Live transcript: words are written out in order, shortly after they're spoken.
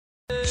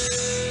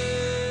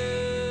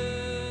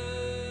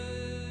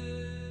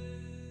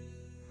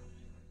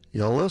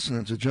You're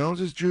listening to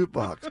Jonesy's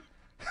Jukebox.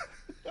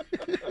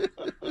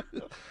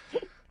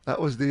 That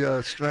was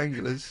the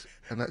Stranglers,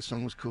 and that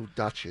song was called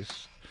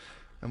Duchess.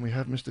 And we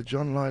have Mr.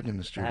 John Lydon in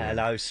the studio.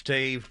 Hello,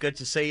 Steve. Good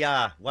to see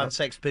ya. One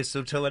Sex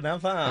Pistol to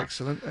another.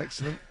 Excellent,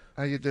 excellent.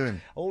 How you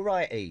doing? All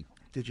righty.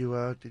 Did you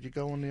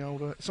go on the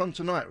old? It's on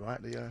tonight, right?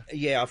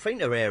 Yeah, I think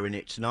they're airing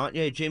it tonight.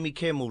 Yeah, Jimmy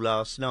Kimmel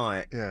last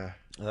night. Yeah.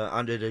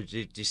 Under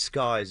the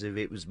disguise of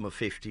it was my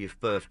 50th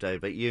birthday,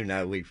 but you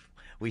know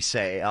we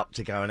set it up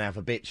to go and have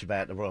a bitch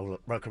about the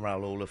Rock and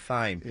Roll Hall of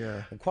Fame.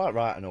 Yeah. And quite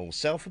right and all.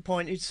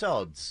 Self-appointed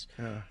sods.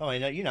 Yeah. I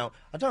mean, you know,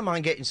 I don't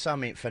mind getting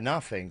something for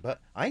nothing, but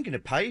I ain't going to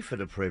pay for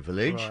the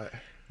privilege. Right.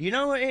 You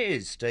know what it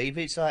is, Steve?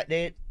 It's like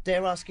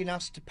they're asking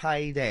us to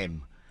pay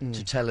them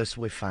to tell us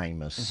we're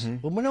famous. Mm-hmm.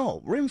 Well, we're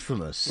not. We're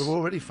infamous. We're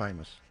already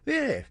famous.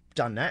 Yeah,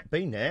 done that,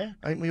 been there.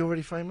 Ain't we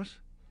already famous?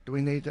 Do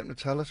we need them to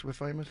tell us we're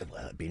famous?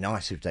 Well, it'd be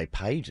nice if they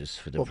paid us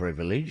for the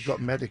privilege. You've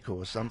got medical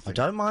or something. I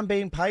don't mind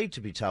being paid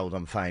to be told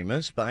I'm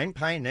famous, but I ain't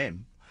paying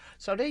them.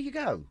 So there you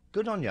go.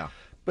 Good on ya.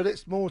 But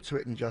it's more to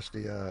it than just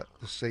the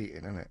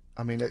seating, isn't it?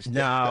 I mean, it's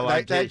No,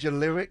 they had your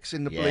lyrics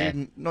in the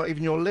bleeding, not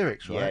even your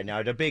lyrics, right? Yeah,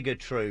 no, the bigger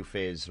truth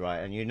is, right,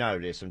 and you know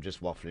this, I'm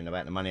just waffling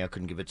about the money, I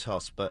couldn't give a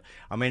toss, but,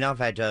 I mean, I've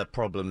had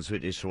problems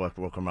with this Rock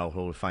and Roll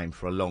Hall of Fame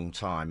for a long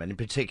time, and in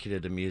particular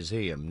the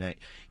museum. Now,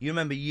 you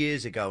remember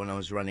years ago when I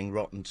was running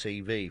Rotten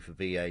TV for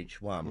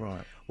VH1?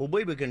 Right. Well,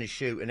 we were going to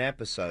shoot an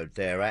episode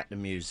there at the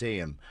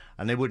museum,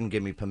 and they wouldn't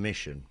give me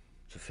permission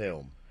to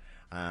film.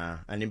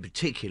 And in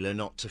particular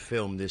not to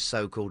film this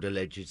so-called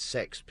alleged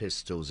Sex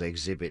Pistols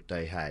exhibit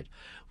they had,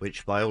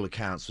 which by all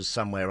accounts was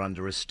somewhere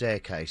under a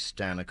staircase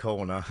down a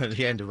corner at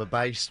the end of a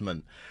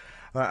basement.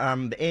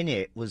 In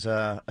it was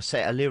a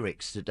set of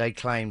lyrics that they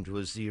claimed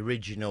was the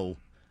original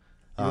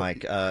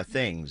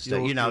things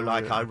that, you know,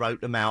 like I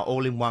wrote them out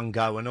all in one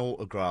go and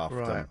autographed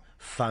them.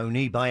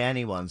 Phony by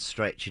anyone's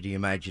stretch of the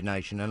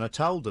imagination, and I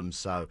told them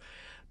so.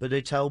 But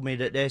they told me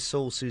that their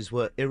sources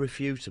were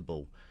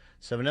irrefutable.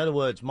 So in other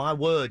words, my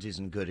word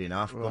isn't good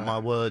enough, but my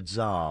words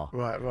are.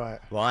 Right.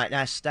 Right,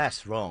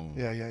 that's wrong.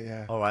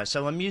 Yeah. All right,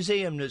 so a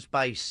museum that's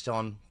based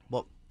on,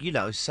 what, you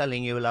know,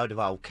 selling you a load of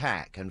old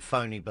cack and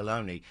phony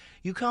baloney,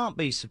 you can't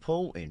be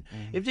supporting.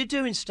 If they're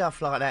doing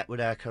stuff like that with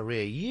our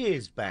career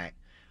years back,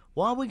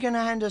 why are we going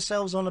to hand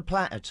ourselves on a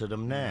platter to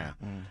them now?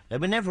 They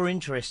were never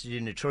interested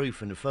in the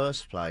truth in the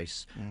first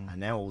place, and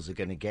now all they're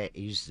going to get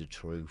is the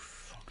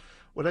truth.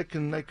 Well, they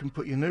can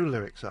put your new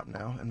lyrics up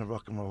now in the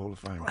Rock and Roll Hall of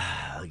Fame.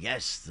 Oh,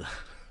 yes.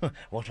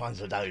 What ones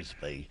would those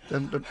be?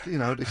 You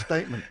know, the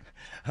statement.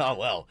 Oh,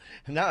 well,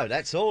 no,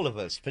 that's all of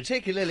us,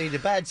 particularly the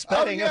bad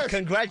spelling of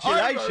congratulations.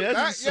 I wrote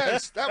that,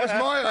 yes, that was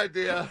my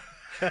idea.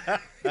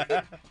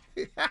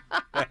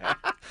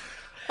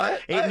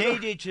 It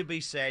needed to be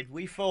said.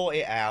 We thought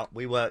it out,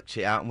 we worked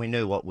it out, and we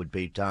knew what would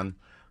be done,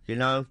 you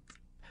know.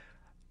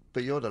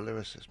 But you're the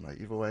lyricist, mate.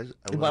 You've always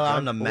well,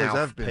 I'm the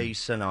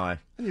mouthpiece, and I.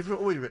 And you've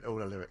always written all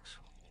the lyrics.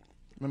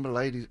 Remember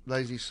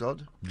Lazy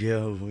Sod?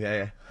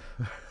 Yeah.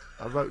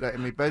 I wrote that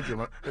in my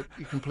bedroom.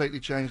 You completely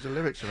changed the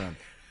lyrics around.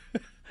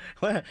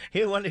 Well,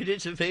 he wanted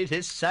it to be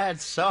this sad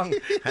song.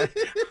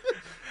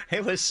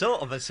 It was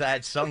sort of a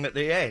sad song at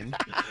the end.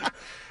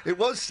 It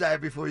was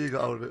sad before you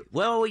got hold of it.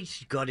 Well,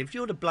 God, if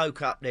you're the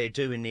bloke up there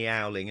doing the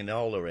howling and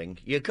hollering,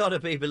 you've got to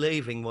be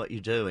believing what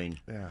you're doing.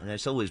 Yeah. And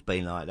it's always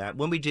been like that.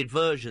 When we did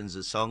versions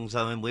of songs,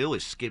 I mean, we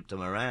always skipped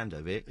them around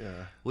a bit.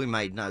 Yeah. We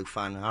made no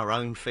fun, our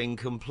own thing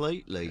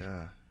completely.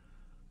 Yeah.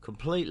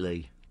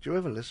 Completely. Do you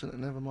ever listen to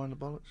Nevermind the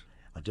Bollocks?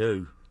 I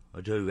do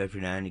every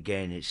now and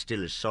again. It's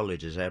still as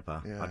solid as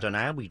ever. Yeah. I don't know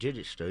how we did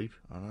it, Steve.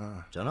 I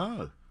know. Don't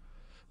know.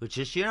 Which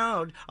is, you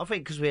know, I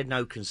think because we had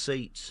no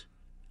conceits.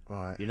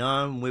 Right. You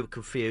know, and we were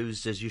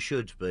confused, as you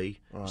should be.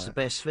 Right. It's the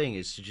best thing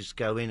is to just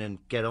go in and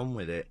get on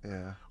with it.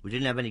 Yeah. We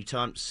didn't have any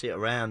time to sit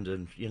around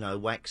and, you know,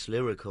 wax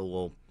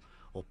lyrical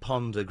or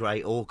ponder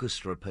great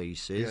orchestra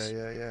pieces.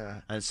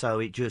 Yeah. And so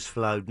it just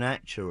flowed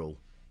natural.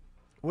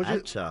 What do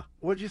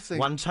you think?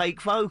 One take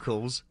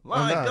vocals.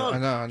 My God.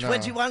 I know.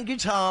 21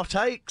 guitar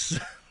takes.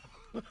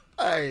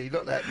 Hey,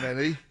 not that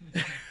many.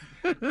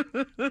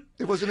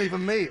 It wasn't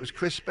even me, it was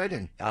Chris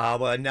Spedding. Oh,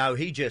 well, no,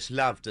 he just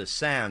loved the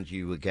sound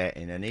you were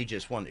getting, and he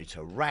just wanted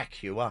to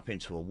rack you up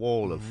into a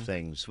wall of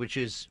things, which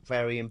is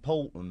very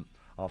important,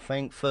 I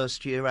think.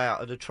 First year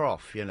out of the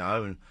trough, you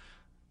know,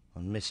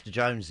 and Mr.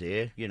 Jones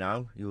here, you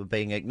know, you were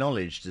being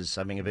acknowledged as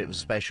having a bit of a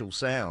special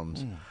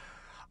sound.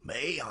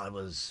 Me, I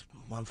was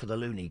one for the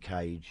loony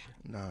cage.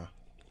 No,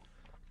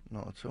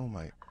 not at all,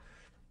 mate.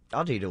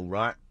 I did all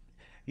right.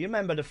 You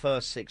remember the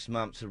first 6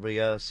 months of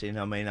rehearsing?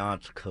 I mean, I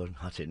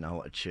didn't know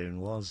what a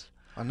tune was.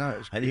 I know. It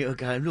was and you were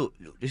going, look,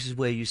 this is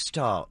where you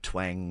start.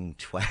 Twang,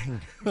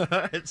 twang.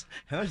 Is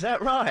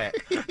that right?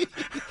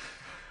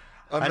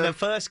 And the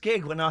first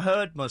gig, when I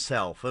heard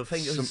myself, I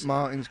think it was St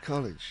Martin's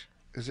College.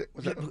 Was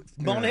that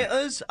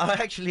Monitors? Yeah. I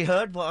actually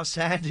heard what I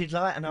sounded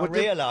like, and I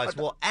realised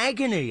what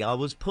agony I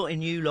was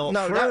putting you lot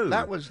through. No,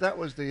 that was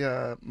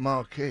the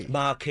Marquee.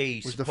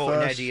 Marquee,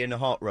 supporting Eddie in the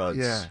Hot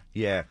Rods.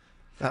 Yeah.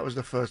 That was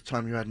the first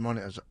time you had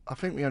monitors. I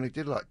think we only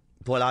did like...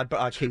 Well, I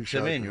kicked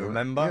them in, shows,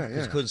 remember? yeah, Because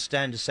yeah. I couldn't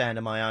stand the sound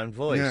of my own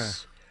voice.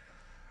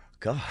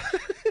 Yeah. God.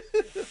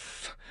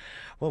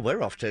 Well,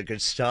 we're off to a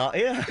good start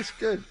here. It's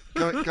good.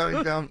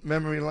 Going down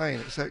memory lane,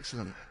 it's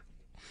excellent.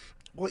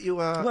 What you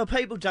Well,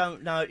 people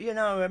don't know, you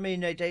know, I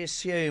mean, they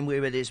assume we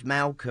were this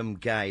Malcolm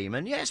game,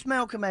 and yes,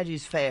 Malcolm had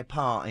his fair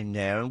part in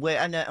there, and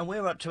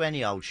we're up to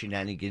any old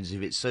shenanigans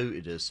if it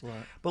suited us. Right.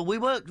 But we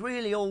worked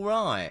really all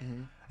right,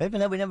 even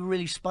though we never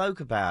really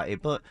spoke about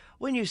it. But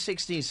when you're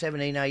 16,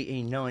 17,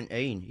 18,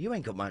 19, you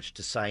ain't got much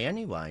to say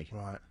anyway.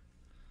 Right.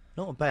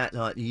 Not about,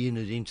 like, the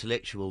inner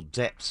intellectual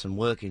depths and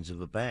workings of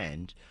a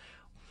band.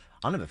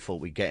 I never thought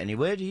we'd get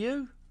anywhere, do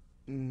you?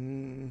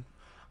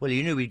 Well,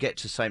 you knew we'd get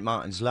to St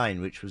Martin's Lane,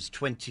 which was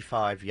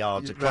 25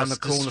 yards across Round the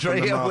corner street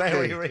from the of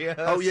where we marquee. rehearsed.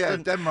 Oh yeah,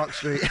 Denmark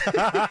Street.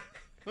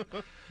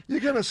 You're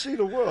gonna see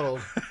the world.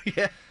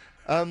 Yeah.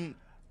 Do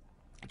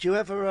you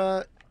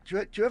ever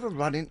do you ever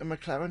run into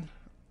McLaren?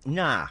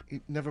 Nah.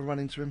 You never run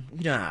into him?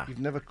 Nah. You've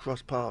never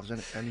crossed paths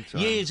any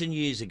time? Years and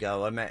years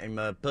ago, I met him,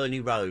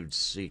 Bernie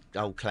Rhodes, the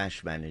old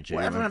Clash manager.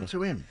 Whatever happened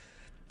to him?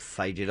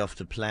 Faded off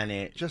the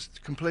planet.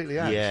 Just completely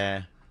out?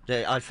 Yeah.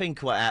 I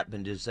think what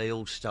happened is they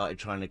all started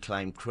trying to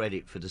claim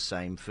credit for the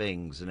same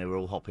things, and they were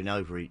all hopping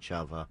over each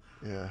other.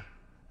 Yeah.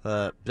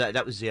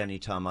 That was the only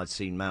time I'd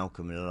seen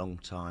Malcolm in a long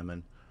time,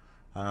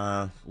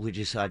 and we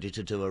decided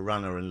to do a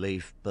runner and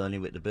leave Bernie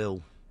with the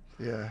bill.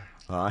 Yeah.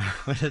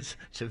 Right.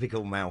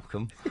 Typical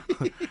Malcolm.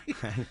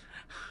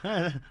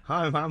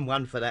 I'm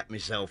one for that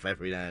myself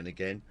every now and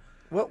again.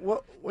 What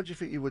do you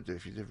think you would do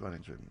if you did run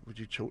into him? Would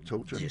you talk to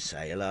him? Just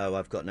say hello.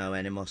 I've got no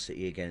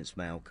animosity against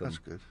Malcolm. That's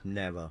good.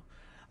 Never.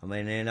 I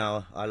mean, you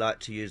know, I like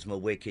to use my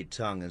wicked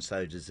tongue, and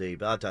so does he,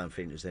 but I don't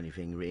think there's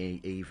anything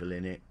really evil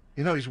in it.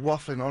 You know, he's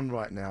waffling on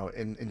right now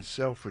in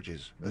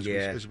Selfridges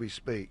as we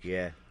speak.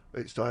 Yeah.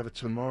 It's either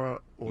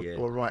tomorrow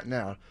or right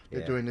now.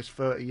 They're Yeah. doing this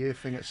 30-year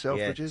thing at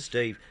Selfridges. Yeah,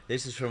 Steve,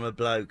 this is from a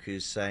bloke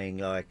who's saying,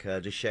 like,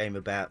 the shame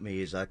about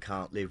me is I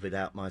can't live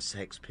without my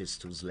Sex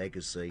Pistols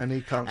legacy. And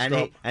he can't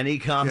stop. He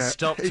can't Yeah,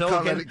 stop he talking.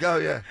 can't let it go,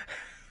 yeah.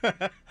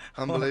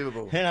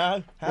 Unbelievable. You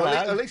know, hello.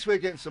 Well, at least we're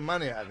getting some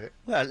money out of it.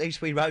 Well, at least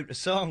we wrote the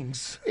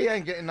songs. He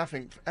ain't getting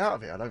nothing out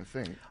of it, I don't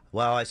think.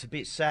 Well, it's a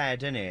bit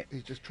sad, isn't it?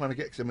 He's just trying to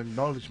get some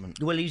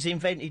acknowledgement. Well, he's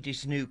invented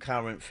this new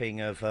current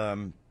thing of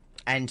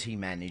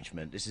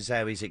anti-management. This is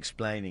how he's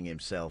explaining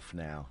himself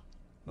now.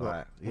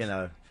 Right. You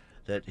know,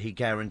 that he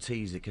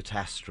guarantees a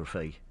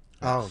catastrophe.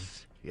 Oh.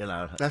 You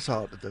know. That's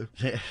hard to do.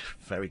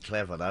 Very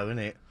clever, though, isn't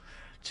it?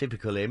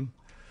 Typical him.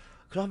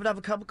 Could I have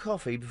a cup of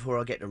coffee before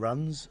I get the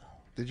runs?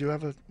 Did you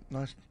have a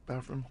nice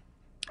bathroom?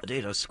 I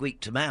did. I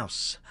squeaked a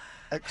mouse.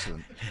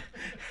 Excellent.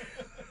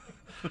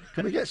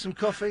 Can we get some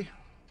coffee?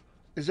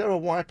 Is there a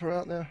wiper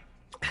out there?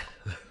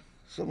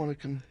 Someone who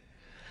can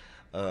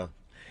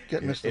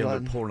get Mr. In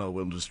Lydon. the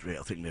porno industry,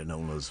 I think they're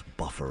known as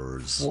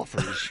buffers.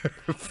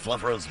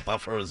 Waffers.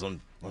 buffers,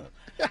 and...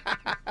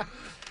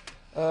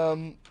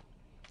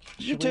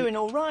 You're doing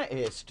all right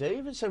here,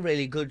 Steve. It's a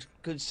really good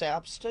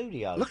set-up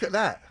studio. Look at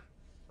that.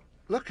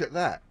 Look at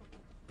that.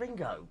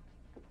 Bingo.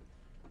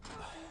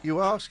 You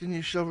ask and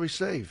you shall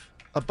receive.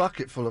 A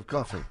bucket full of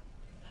coffee.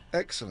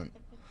 Excellent.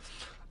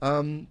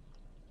 A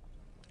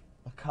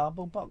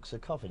cardboard box of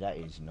coffee, that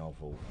is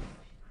novel.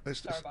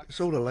 It's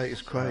all the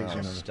latest craze,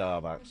 you know.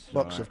 Starbucks.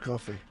 Box of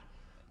coffee.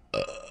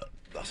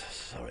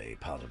 Sorry,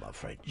 pardon my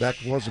French. That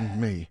wasn't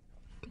me.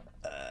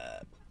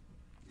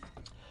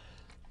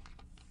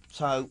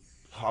 So,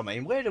 I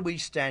mean, where do we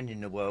stand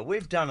in the world?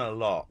 We've done a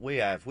lot. We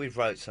have. We've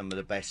wrote some of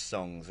the best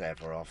songs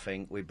ever, I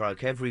think. We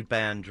broke every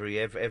boundary,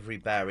 every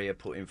barrier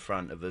put in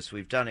front of us.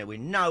 We've done it with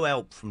no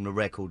help from the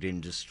record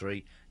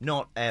industry.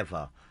 Not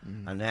ever.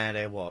 And now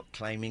they're, what,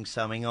 claiming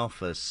something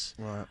off us?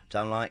 Right.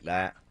 Don't like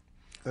that.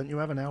 Don't you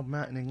have an album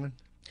out in England?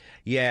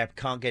 Yeah,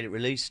 can't get it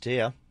released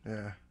here.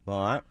 Yeah.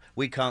 Right.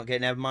 We can't get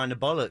Never Mind the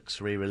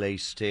Bollocks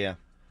re-released here.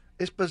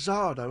 It's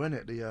bizarre, though, isn't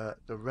it?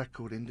 The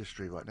record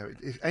industry right now.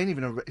 It ain't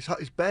even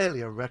it's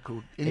barely a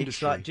record industry.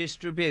 It's like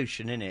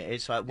distribution, isn't it?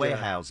 It's like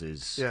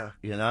warehouses. Yeah.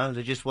 You know,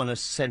 they just want to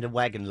send a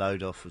wagon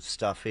load off of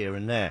stuff here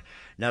and there.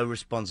 No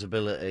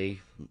responsibility.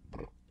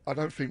 I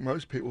don't think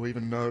most people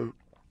even know.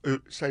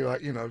 Say,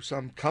 like, you know,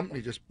 some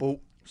company just bought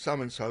so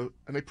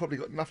and they probably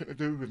got nothing to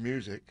do with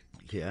music.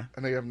 Yeah.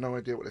 And they have no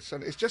idea what they're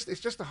selling. It's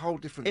just a whole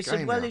different It's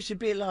game. it's a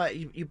bit like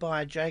you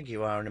buy a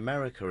Jaguar in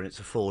America and it's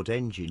a Ford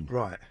engine.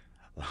 Right.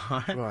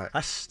 Right.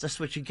 That's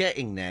what you're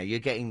getting now. You're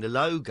getting the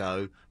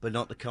logo, but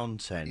not the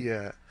content.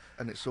 Yeah.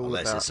 And it's all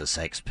Unless about. it's a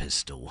Sex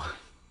Pistol.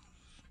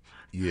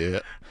 Yeah.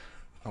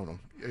 Hold on.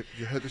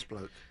 You heard this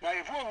bloke? Now,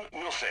 you've won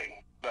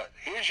nothing, but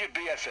here's your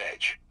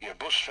BFH, your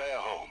bus fare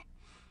home.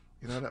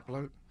 You know that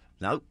bloke?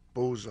 Nope.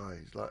 Bullseye.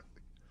 He's like.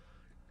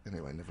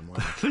 Anyway, never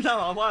mind. No,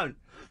 I won't.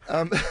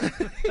 What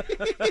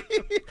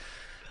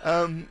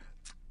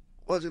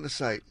was I going to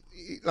say?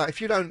 Like,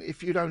 if you don't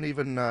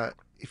even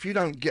if you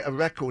don't get a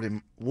record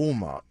in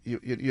Walmart, you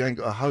ain't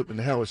got a hope in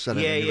hell of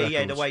selling any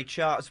records. The way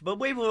charts. But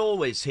we were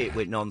always hit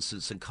with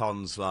nonsense and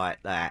cons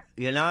like that.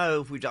 You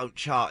know, if we don't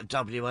chart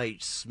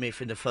W.H.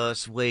 Smith in the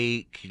first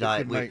week,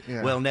 like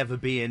we'll never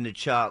be in the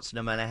charts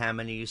no matter how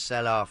many you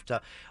sell after.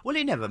 Well,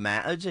 it never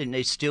mattered, and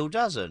it still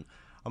doesn't.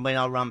 I mean,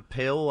 I run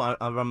Pill, I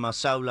run my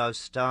solo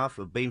stuff,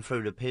 I've been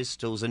through the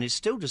Pistols, and it's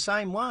still the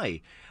same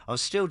way. I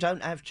still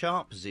don't have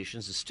chart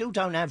positions, I still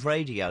don't have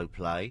radio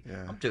play.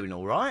 Yeah. I'm doing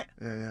all right.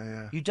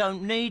 Yeah. You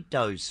don't need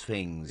those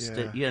things,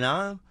 Yeah. you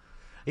know?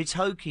 It's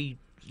hokey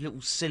little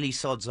silly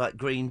sods like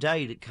Green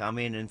Day that come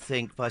in and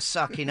think by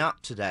sucking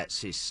up to that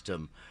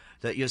system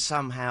that you're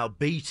somehow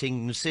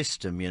beating the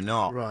system. You're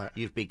not. Right.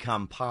 You've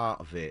become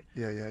part of it.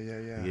 Yeah.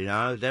 You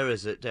know, they're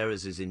as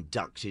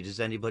inducted as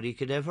anybody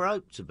could ever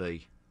hope to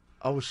be.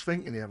 I was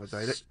thinking the other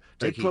day that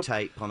Sticky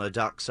tape on a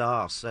duck's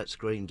arse. That's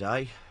Green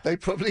Day. They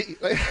probably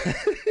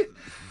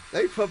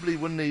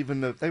wouldn't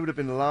even have, they would have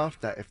been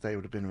laughed at if they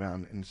would have been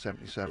around in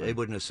 77. They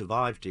wouldn't have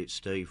survived it,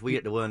 Steve. We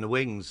had to earn the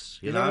wings,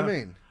 you know what I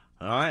mean?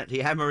 All right, the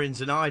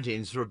hammerings and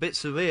idings were a bit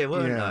severe,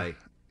 weren't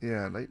they?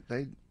 Yeah,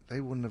 they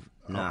wouldn't have.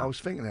 No. I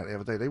was thinking that the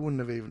other day. They wouldn't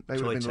have even. They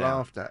would have been Toy Town.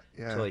 laughed at.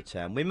 Yeah. Toy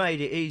Town. We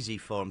made it easy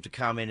for them to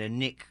come in and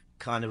nick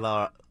kind of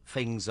our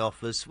things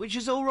off us, which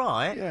is all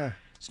right. Yeah.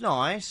 It's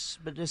nice,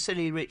 but they're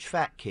silly, rich,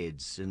 fat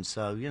kids, and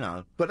so, you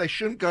know. But they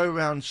shouldn't go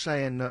around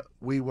saying that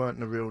we weren't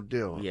the real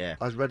deal. Yeah.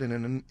 I was read in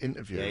an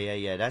interview.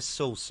 Yeah. That's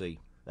saucy.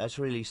 That's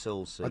really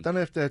saucy. I don't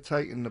know if they're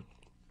taking the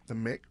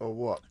mick or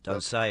what.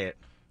 Don't say it.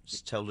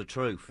 Just tell the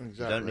truth.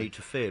 Exactly. You don't need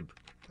to fib.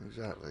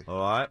 Exactly. All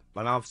right?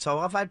 And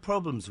I've had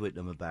problems with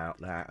them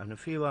about that and a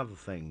few other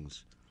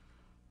things.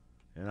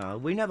 You know,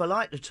 we never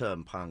liked the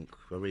term punk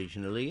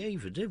originally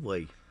either, did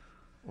we?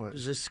 What?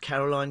 There's this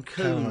Caroline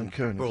Coon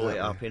brought it exactly.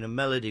 up in a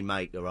Melody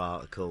Maker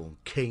article,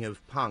 King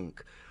of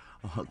Punk.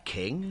 Oh,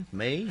 king?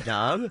 Me?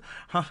 No.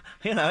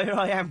 You know, here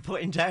I am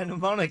putting down the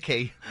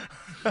monarchy.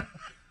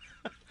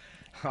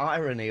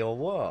 Irony or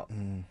what?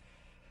 Mm.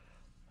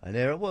 And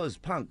there it was,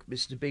 punk,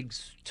 Mr.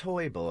 Big's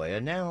toy boy.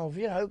 And now,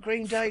 you know,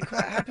 Green Day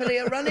quite happily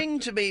are running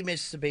to be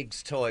Mr.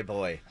 Big's toy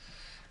boy.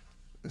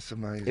 It's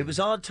amazing. It was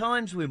hard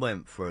times we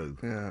went through.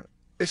 Yeah.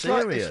 It's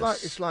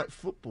like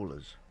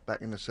footballers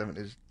back in the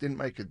 70s didn't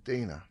make a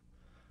dinar.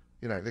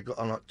 You know, they got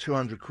on like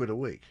 200 quid a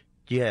week.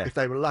 Yeah. If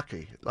they were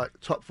lucky, like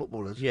top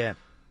footballers. Yeah.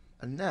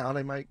 And now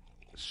they make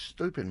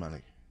stupid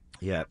money.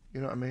 Yeah. You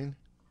know what I mean?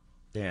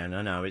 Yeah,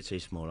 no,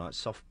 it's more like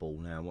softball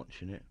now,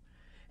 watching it.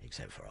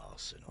 Except for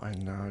Arsenal. I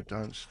know,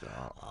 don't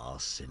start.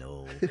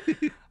 Arsenal.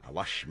 I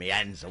wash me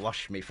hands, I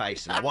wash me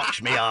face, and I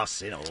watch me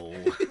Arsenal.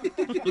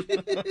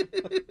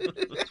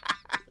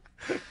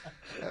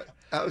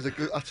 That was a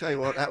good. I'll tell you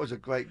what, that was a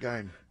great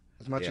game.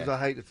 As much as I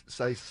hate to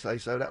say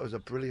so, that was a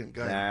brilliant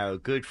game. No,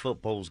 good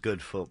football's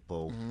good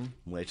football. Mm-hmm.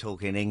 We're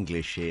talking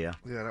English here.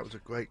 Yeah, that was a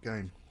great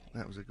game.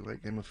 That was a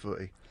great game of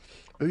footy.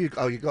 You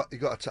got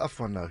a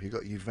tough one though. You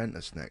got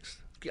Juventus next.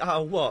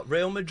 Oh, what?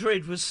 Real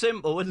Madrid was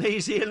simple and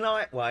easy and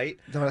lightweight.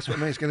 No, that's what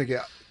I mean. It's going to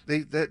get.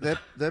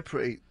 They're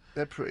pretty.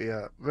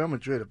 Real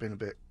Madrid have been a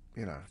bit,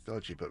 you know,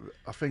 dodgy, but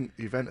I think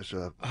Juventus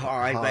are.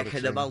 I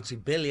reckon the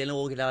multi-billion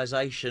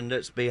organisation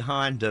that's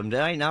behind them.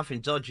 There ain't nothing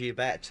dodgy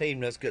about a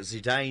team that's got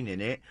Zidane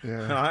in it.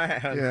 Yeah. Right?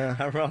 Yeah.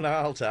 And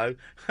Ronaldo.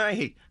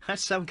 Hey,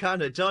 that's some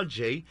kind of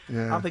dodgy.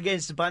 Yeah. Up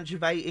against a bunch of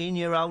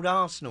 18-year-old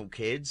Arsenal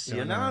kids. Yeah,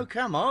 you I know, know.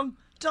 come on,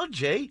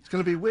 dodgy. It's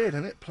going to be weird,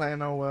 isn't it?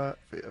 Playing old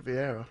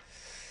Vieira.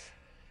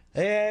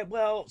 Yeah,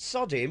 well,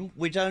 sod him.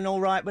 We're doing all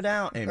right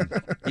without him.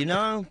 You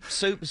know,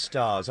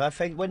 superstars. I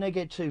think when they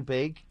get too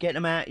big, get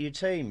them out of your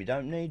team. You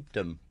don't need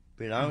them.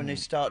 You know, and they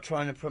start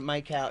trying to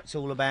make out it's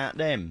all about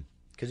them.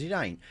 Because it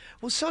ain't.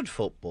 Well, sod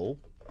football.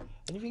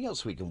 Anything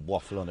else we can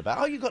waffle on about?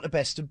 Oh, you got the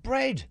best of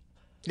bread.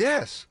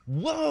 Yes.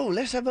 Whoa,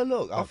 let's have a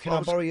look. Oh, can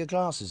I borrow your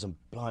glasses? I'm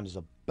blind as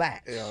a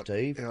bat, Yeah,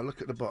 Steve. Yeah, look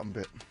at the bottom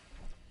bit.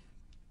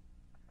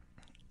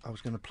 I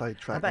was going to play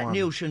track How about one.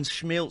 Nielsen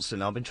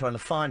Schmiltzen? I've been trying to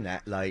find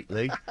that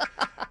lately.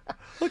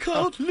 I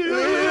can't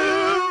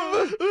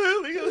live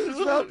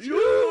without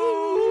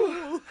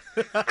you.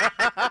 Do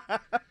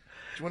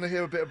you want to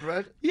hear a bit of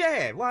bread?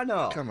 Yeah, why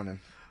not? Come on in.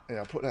 Yeah,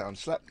 I'll put that on.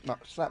 Slap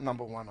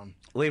number one on.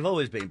 We've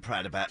always been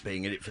proud about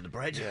being in it for the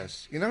bread.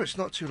 Yes. You know, it's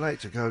not too late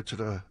to go to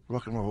the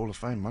Rock and Roll Hall of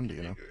Fame Monday,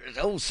 you know.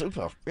 Oh,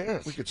 super.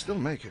 Yes. We could still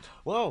make it.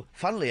 Well,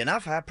 funnily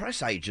enough, our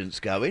press agent's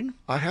going.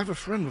 I have a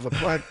friend with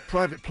a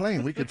private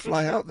plane. We could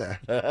fly out there.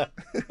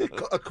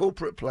 Got a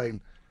corporate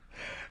plane.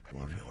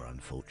 Well, you're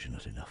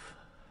unfortunate enough.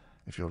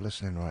 If you're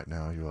listening right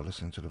now, you are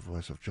listening to the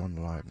voice of John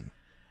Lydon.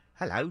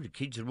 Hello, the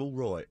kids are all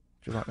right.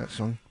 Do you like that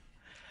song?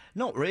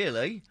 Not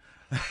really.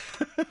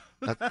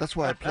 That's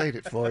why I played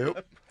it for you.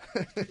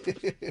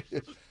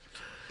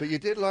 But you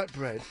did like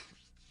bread.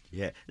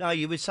 Yeah. No,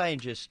 you were saying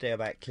just there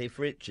about Cliff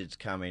Richards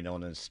coming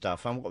on and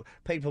stuff. And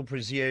people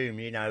presume,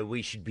 you know,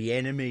 we should be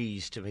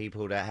enemies to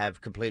people that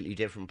have completely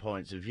different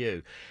points of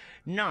view.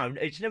 No,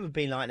 it's never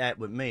been like that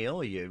with me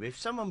or you. If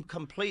someone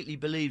completely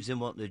believes in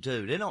what they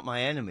do, they're not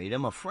my enemy, they're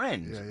my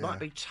friend. Yeah, yeah. Might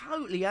be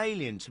totally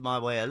alien to my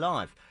way of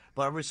life,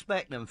 but I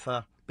respect them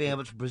for being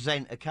able to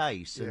present a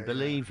case and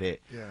believe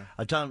it. Yeah.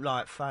 I don't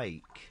like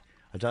fake.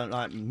 I don't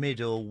like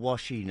middle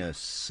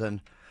washiness.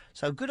 And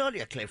so good on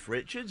you, Cliff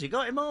Richards. You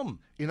got him on.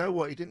 You know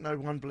what? He didn't know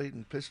one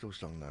Bleeding Pistol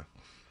song, though.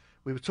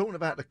 We were talking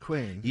about the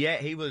Queen. Yeah,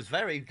 he was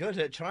very good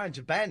at trying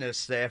to ban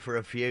us there for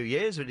a few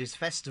years with his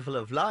Festival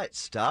of Light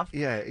stuff.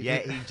 Yeah.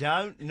 He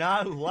don't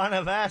know one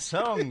of our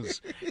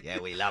songs. Yeah,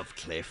 we love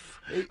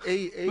Cliff.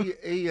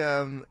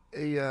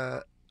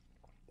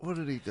 What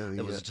did he do?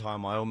 There was a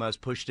time I almost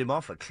pushed him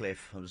off a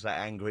cliff. I was that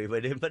angry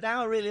with him, but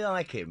now I really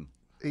like him.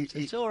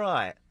 It's all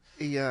right.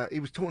 He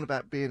was talking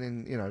about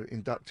being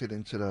inducted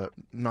into the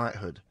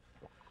knighthood.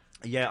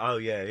 Yeah. Oh,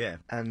 yeah.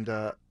 And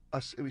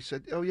we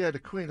said, oh yeah, the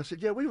Queen. I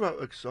said, yeah, we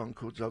wrote a song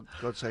called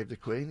God Save the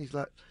Queen. He's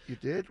like, you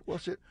did?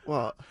 What's it?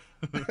 What?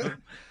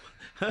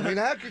 I mean,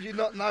 how could you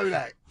not know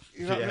that?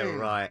 You know what I mean?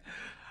 Right.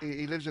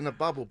 He lives in a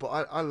bubble, but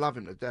I love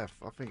him to death.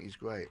 I think he's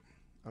great.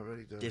 I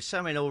really do. There's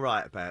something all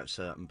right about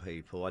certain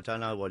people. I don't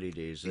know what it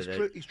is. He's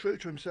true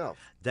to himself.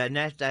 Then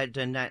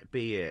that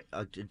be it.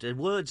 The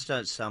words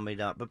don't sum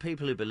it up, but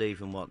people who believe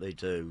in what they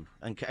do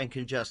and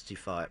can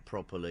justify it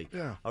properly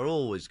are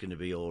always going to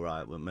be all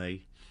right with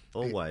me.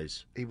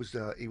 Always. He was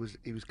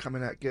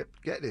coming out.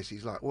 Get this.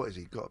 He's like, what is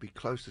he? Got to be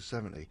close to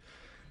 70.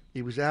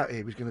 He was out here.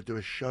 He was going to do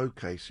a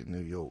showcase in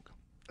New York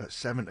at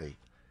 70.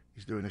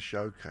 He's doing a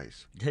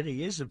showcase. Then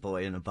he is a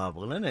boy in a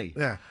bubble, isn't he?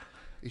 Yeah.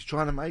 He's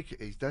trying to make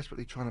it. He's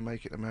desperately trying to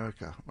make it in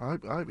America. I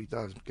hope he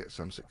does get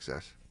some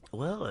success.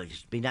 Well,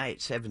 he's been at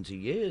it 70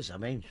 years. I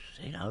mean,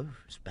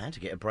 it's bound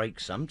to get a break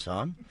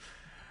sometime.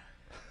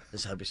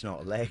 Let's hope it's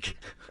not a leg.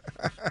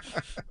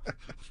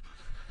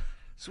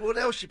 So what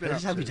else you been up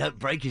Let's to? hope he don't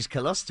break his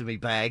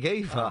colostomy bag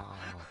either. Oh,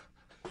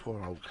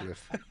 poor old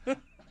Cliff.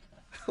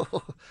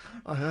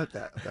 I heard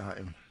that about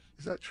him.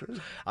 Is that true?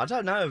 I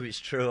don't know if it's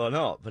true or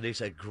not, but it's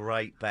a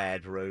great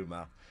bad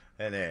rumour.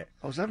 Isn't it?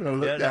 I was having a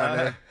look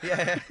down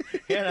there.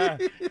 Yeah,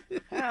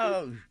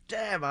 oh,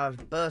 damn,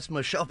 I've burst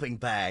my shopping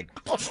bag.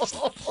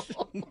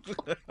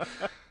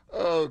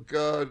 Oh,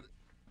 God.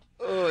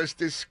 Oh, it's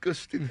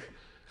disgusting.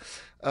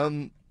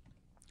 Have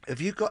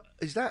you got...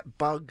 Is that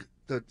Bug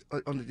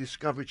on the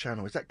Discovery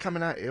Channel? Is that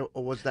coming out here,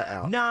 or was that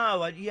out?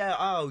 No,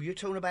 you're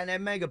talking about that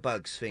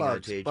Megabugs thing I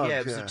did. Bugs,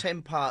 it was a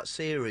 10-part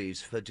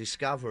series for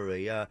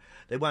Discovery.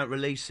 They won't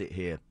release it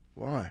here.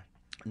 Why?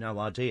 No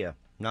idea.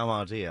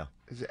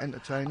 Is it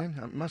entertaining?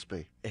 It must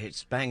be.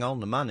 It's bang on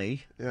the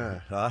money.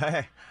 Yeah.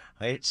 Right?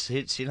 It's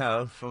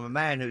from a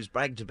man who's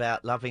bragged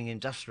about loving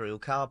industrial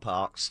car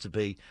parks to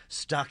be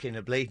stuck in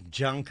a bleeding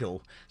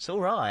jungle. It's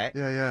all right.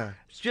 Yeah.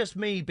 It's just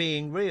me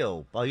being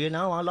real. Well,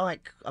 I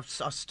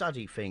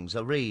study things,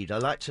 I read. I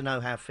like to know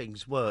how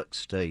things work,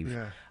 Steve.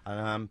 Yeah.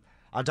 And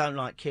I don't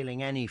like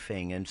killing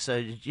anything. And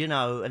so,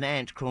 an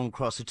ant crawling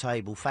across a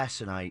table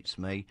fascinates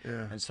me.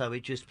 Yeah. And so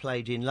it just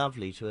played in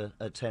lovely to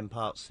a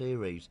 10-part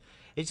series.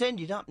 It's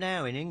ended up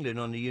now in England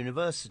on the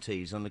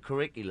universities, on the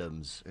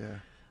curriculums. Yeah.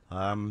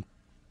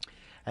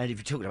 And if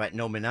you're talking about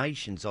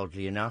nominations,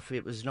 oddly enough,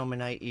 it was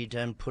nominated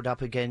and put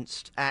up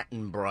against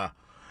Attenborough.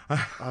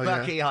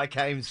 Lucky I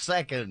came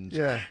second.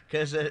 Yeah.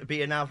 Because it'd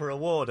be another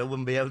award I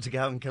wouldn't be able to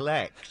go and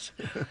collect.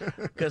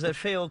 Because I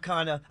feel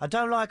I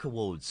don't like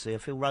awards, see, I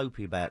feel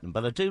ropey about them,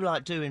 but I do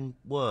like doing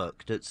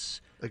work that's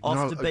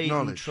off the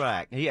beaten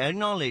track. Yeah,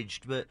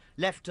 acknowledged, but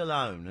left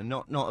alone and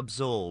not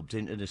absorbed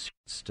into the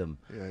system.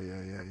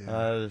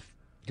 Yeah.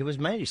 There was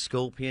many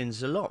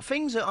scorpions, a lot.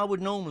 Things that I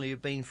would normally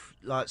have been,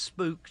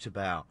 spooked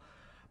about.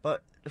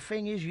 But the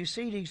thing is, you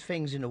see these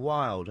things in the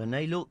wild and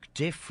they look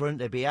different,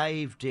 they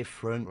behave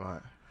different.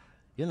 Right.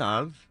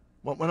 Well,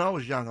 when I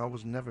was young, I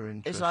was never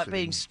interested. it's like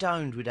being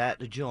stoned without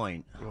the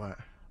joint. Right.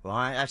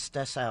 Right?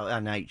 That's how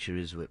our nature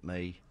is with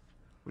me.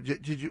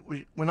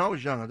 When I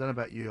was young, I don't know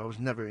about you, I was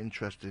never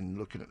interested in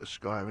looking at the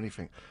sky or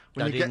anything.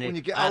 When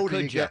you get how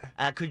older,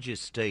 How could you,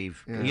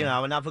 Steve?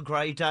 Yeah. Another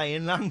grey day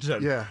in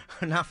London. Yeah.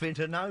 Nothing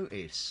to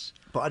notice.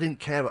 But I didn't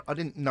care. I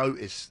didn't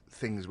notice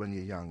things when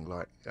you're young,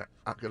 like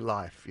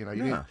life. You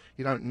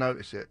don't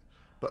notice it.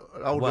 But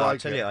older I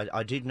tell you,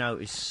 I did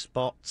notice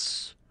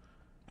spots.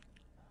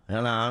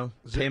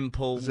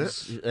 Pimples.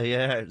 Zits?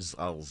 Zits.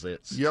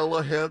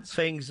 Yellowheads.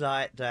 Things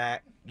like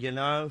that.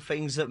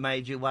 Things that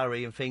made you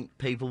worry and think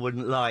people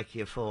wouldn't like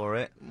you for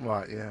it.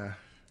 Right. Yeah.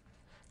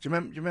 Do you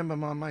remember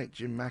my mate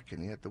Jim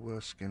Mackin? He had the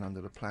worst skin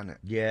under the planet.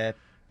 Yeah.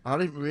 I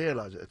didn't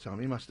realise at the time.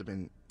 He must have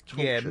been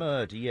tortured. Yeah,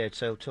 murder,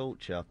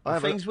 torture. The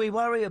things we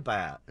worry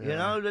about, the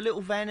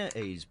little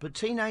vanities. But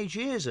teenage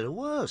years are the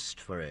worst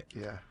for it.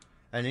 Yeah.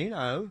 And,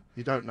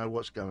 you don't know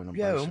what's going on.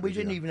 Yeah, and we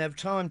didn't even have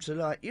time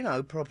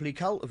to, properly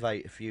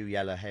cultivate a few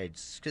yellow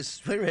heads,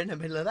 because we're in the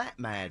middle of that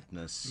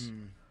madness.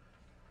 Mm.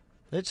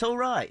 It's all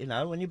right,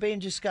 when you're being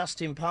discussed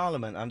in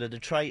Parliament under the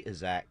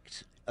Traitors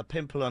Act, a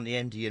pimple on the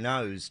end of your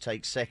nose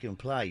takes second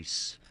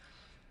place.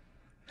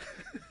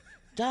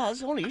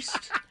 Does,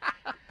 honest.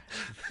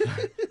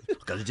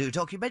 I've got to do a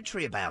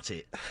documentary about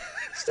it,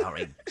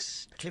 starring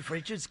Cliff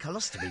Richards'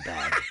 colostomy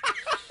bag.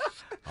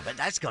 I bet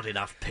that's got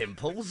enough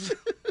pimples.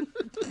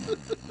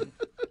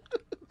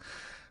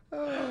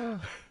 Oh,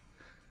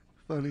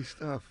 funny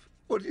stuff.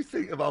 What do you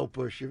think of old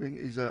Bush? You think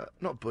he's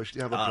not Bush,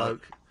 the other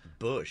bloke?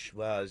 Bush.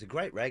 Well, it's a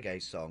great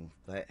reggae song.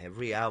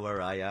 Every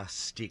hour I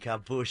stick a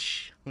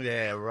bush.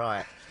 Yeah,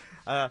 right.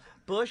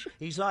 Bush,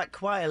 he's like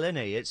Quayle, isn't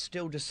he? It's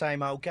still the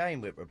same old game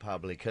with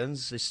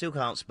Republicans. They still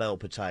can't spell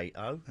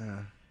potato.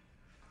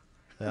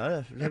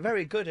 They're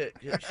very good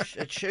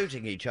at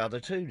shooting each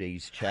other too,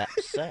 these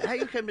chaps. How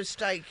you can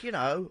mistake, you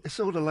know... It's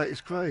all the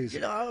latest craze.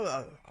 You know,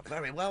 a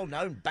very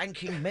well-known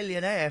banking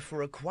millionaire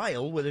for a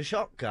quail with a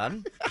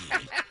shotgun.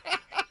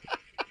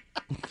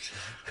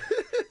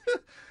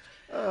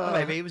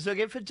 Maybe he was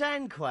looking for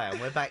Dan Quayle.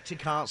 We're back to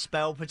can't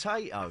spell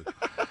potato.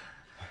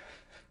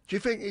 Do you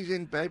think he's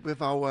in bed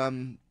with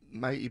old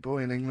matey boy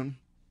in England?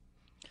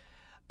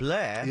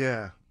 Blair?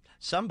 Yeah.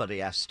 Somebody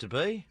has to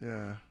be.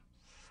 Yeah.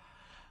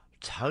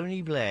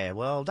 Tony Blair.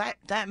 Well,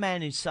 that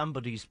man is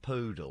somebody's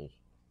poodle,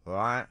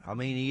 right? I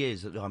mean, he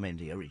is. I mean,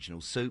 the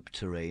original soup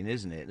tureen,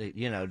 isn't it?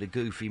 You know, the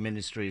goofy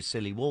Ministry of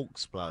Silly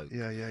Walks bloke.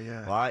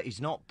 Yeah. Right? He's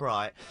not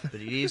bright,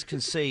 but he is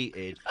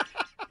conceited.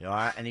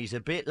 Right, and he's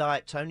a bit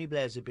like Tony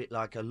Blair's a bit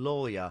like a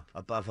lawyer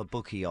above a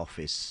bookie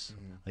office,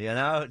 you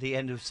know, at the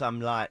end of some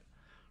like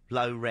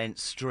low rent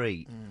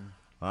street.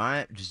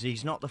 Right,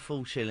 he's not the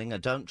full shilling. I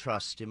don't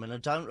trust him, and I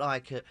don't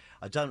like it.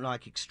 I don't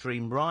like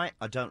extreme right.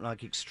 I don't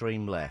like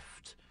extreme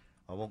left.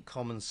 I want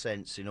common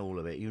sense in all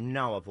of it. You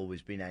know, I've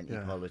always been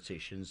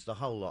anti-politicians, the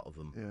whole lot of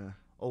them,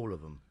 all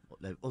of them.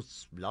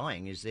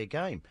 Lying is their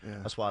game.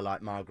 That's why I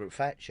like Margaret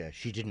Thatcher.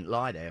 She didn't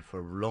lie there for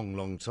a long,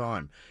 long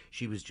time.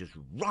 She was just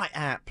right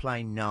out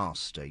plain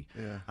nasty.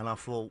 And I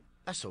thought,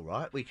 that's all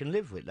right, we can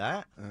live with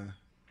that. I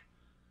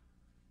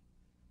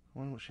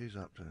wonder what she's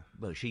up to.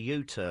 Well, she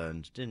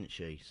U-turned, didn't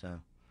she? So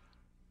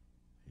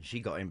she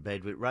got in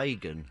bed with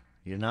Reagan,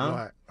 you know?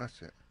 Right,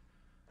 that's it.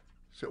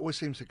 So it always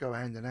seems to go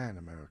hand in hand,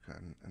 America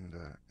and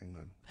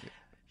England.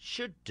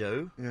 Should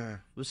do. Yeah.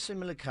 With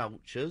similar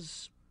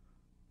cultures,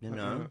 you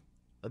know.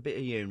 A bit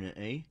of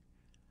unity.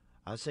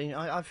 I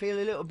feel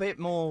a little bit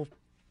more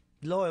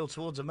loyal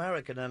towards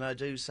America than I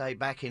do, say,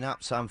 backing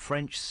up some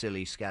French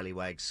silly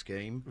scallywag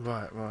scheme.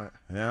 Right.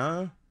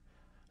 Yeah?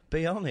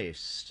 Be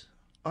honest.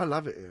 I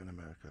love it here in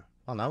America.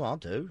 I know I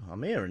do.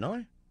 I'm here, and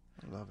I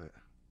love it.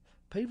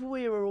 People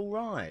here are all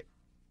right.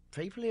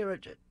 People here,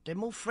 they're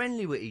more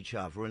friendly with each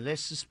other and less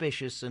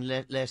suspicious and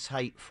less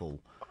hateful.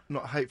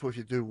 Not hateful if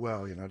you do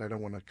well, you know. They don't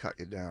want to cut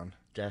you down.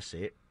 That's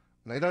it.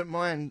 And they don't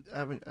mind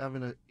having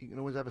a... You can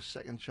always have a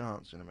second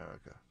chance in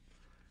America.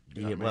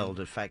 You know what I mean? Well,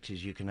 the fact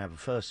is you can have a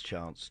first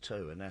chance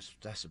too, and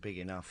that's a big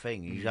enough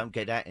thing. You don't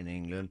get that in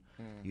England.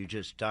 You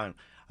just don't.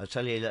 I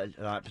tell you,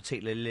 like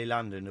particularly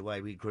London, the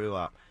way we grew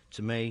up,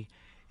 to me,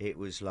 it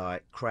was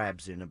like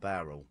crabs in a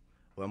barrel.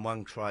 When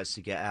one tries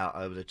to get out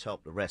over the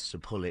top, the rest will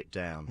pull it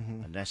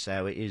down, and that's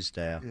how it is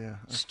there. Yeah,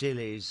 still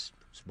is.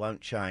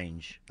 Won't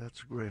change.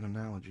 That's a great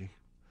analogy.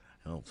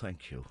 Oh,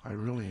 thank you. I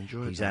really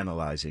enjoyed it. He's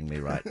analysing me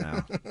right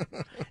now.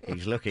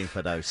 He's looking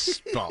for those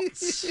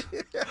spots.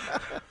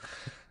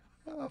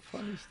 Oh,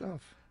 funny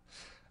stuff.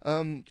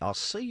 I'll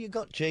see you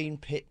got Gene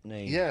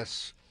Pitney.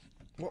 Yes.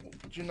 What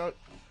do you know?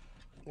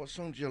 What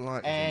song do you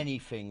like?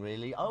 Anything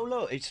really. Oh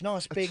look, it's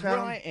nice big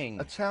writing.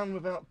 A Town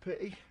Without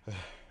Pity.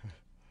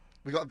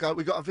 We got to go.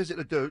 We got to visit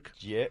the Duke.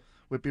 Yep.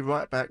 We'll be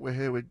right back. We're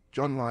here with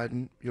John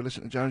Lydon. You're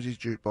listening to Jonesy'S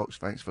Jukebox.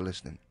 Thanks for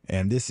listening.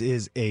 And this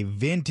is a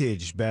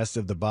vintage best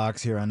of the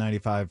box here on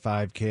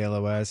 95.5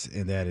 KLOS,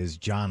 and that is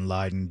John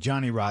Lydon,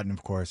 Johnny Rotten,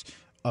 of course,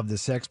 of the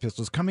Sex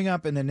Pistols. Coming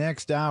up in the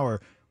next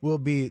hour will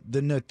be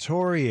the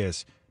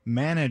notorious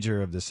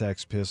manager of the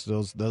Sex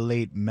Pistols, the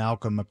late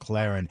Malcolm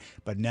McLaren.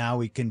 But now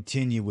we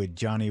continue with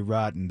Johnny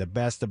Rotten, the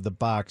best of the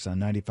box on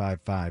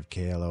 95.5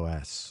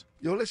 KLOS.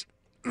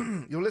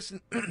 You're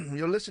listening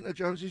to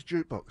Jonesy'S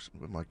Jukebox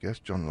with my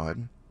guest, John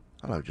Lydon.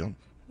 Hello, John.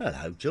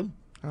 Hello, John.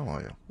 How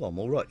are you? Well, I'm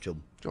all right,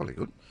 John. Jolly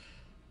good.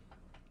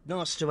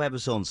 Nice to have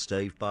us on,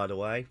 Steve, by the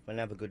way, and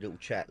have a good little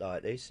chat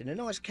like this in a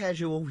nice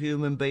casual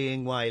human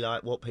being way,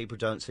 like what people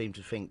don't seem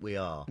to think we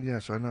are.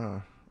 Yes, I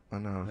know. You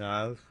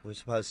know, we're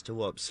supposed to,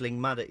 what, sling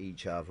mud at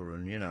each other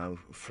and, you know,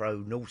 throw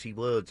naughty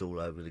words all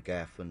over the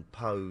gaff and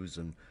pose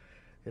and,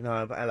 you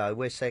know, but hello,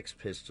 we're Sex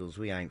Pistols,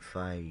 we ain't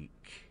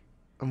fake.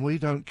 And we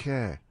don't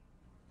care.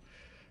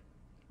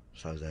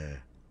 So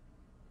there.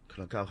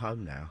 Can I go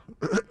home now?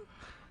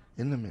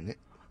 In a minute.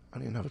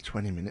 Only another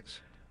 20 minutes.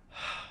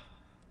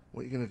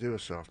 What are you going to do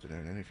this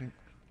afternoon? Anything?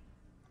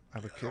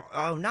 Have a kick?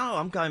 Oh, no,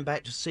 I'm going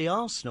back to see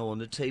Arsenal on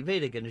the TV.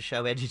 They're going to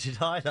show edited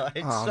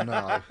highlights. Oh,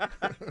 no.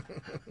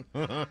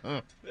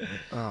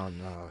 Oh,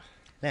 no.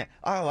 Now,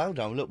 hold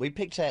on. Look, we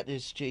picked out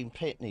this Gene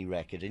Pitney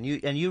record, and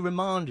you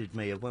reminded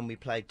me of when we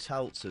played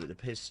Tulsa with the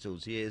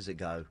Pistols years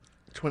ago.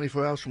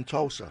 24 Hours from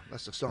Tulsa.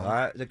 That's the song.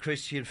 Right, the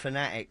Christian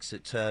fanatics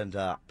that turned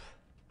up.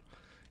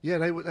 Yeah,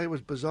 they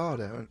was bizarre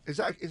there. Is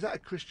that a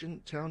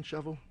Christian town,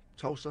 Shovel?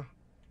 Tulsa?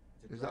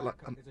 Is that like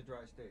it's a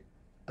dry state.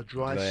 a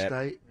dry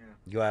state?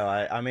 Yeah.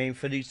 Well, I mean,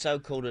 for these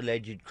so-called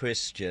alleged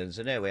Christians,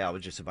 and there we are, we're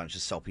just a bunch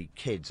of soppy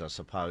kids, I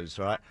suppose,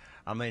 right?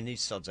 I mean,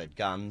 these sods had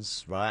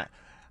guns, right?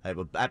 They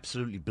were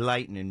absolutely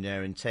blatant in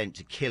their intent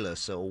to kill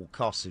us at all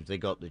costs if they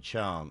got the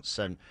chance.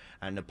 And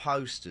the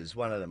posters,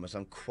 one of them was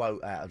some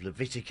quote out of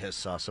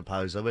Leviticus, I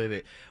suppose, I believe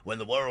it, when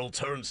the world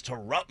turns to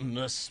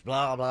rottenness,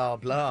 blah, blah,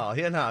 blah,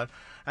 you know.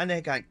 And they're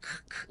going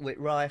with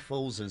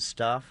rifles and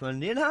stuff,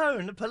 and, you know,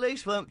 and the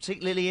police weren't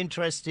particularly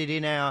interested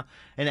in our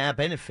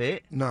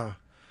benefit. No.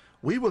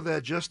 We were there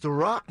just to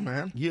rock,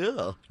 man.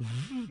 Yeah.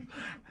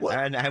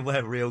 And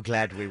we're real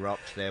glad we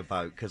rocked their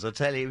boat, because I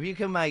tell you, if you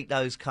can make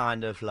those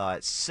kind of,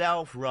 like,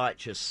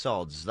 self-righteous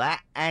sods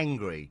that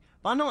angry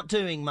by not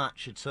doing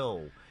much at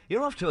all,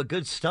 you're off to a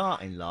good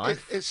start in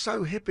life. It's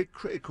so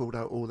hypocritical,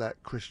 though, all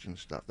that Christian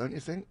stuff, don't you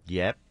think?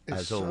 Yep, It's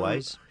as so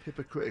always.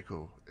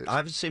 hypocritical. I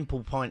have a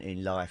simple point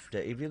in life,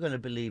 that if you're going to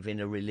believe in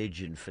a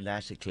religion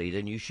fanatically,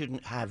 then you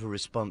shouldn't have a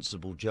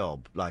responsible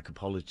job like a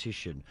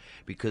politician.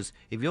 Because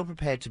if you're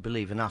prepared to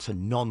believe in utter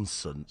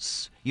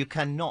nonsense, you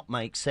cannot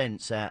make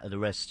sense out of the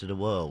rest of the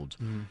world.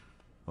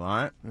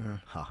 Right? Yeah.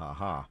 Ha ha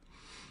ha.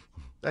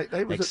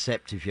 They was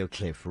Except if you're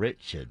Cliff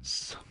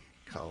Richards.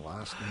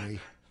 colostomy.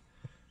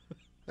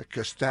 A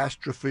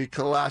catastrophe,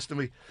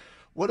 colostomy.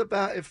 What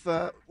about if?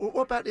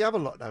 What about the other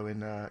lot though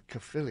in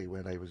Caerphilly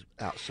where they was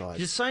outside?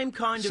 The same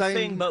kind of Same-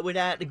 thing, but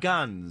without the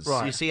guns.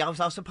 Right. You see, I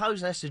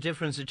suppose that's the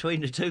difference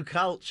between the two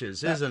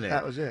cultures, isn't it?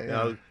 that was it, You yeah.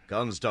 know,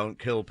 guns don't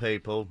kill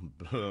people.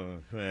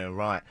 Yeah,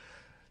 right.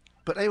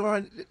 But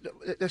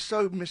they're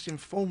so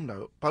misinformed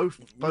though.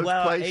 Both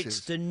Well, places.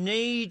 it's the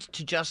need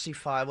to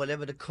justify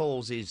whatever the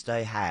cause is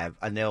they have,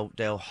 and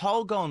they'll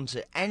hog on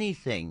to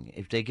anything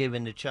if they're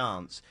given the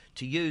chance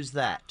to use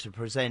that to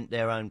present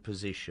their own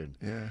position.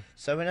 Yeah.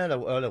 So in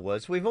other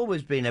words, we've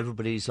always been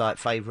everybody's like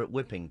favourite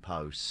whipping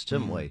post,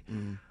 haven't we?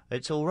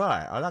 It's all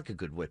right. I like a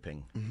good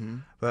whipping,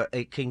 but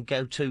it can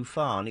go too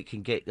far and it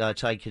can get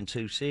taken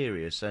too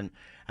serious. And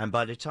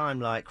by the time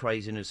like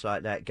craziness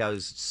like that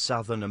goes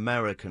Southern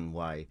American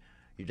way,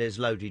 there's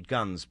loaded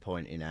guns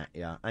pointing at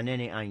you, and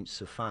then it ain't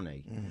so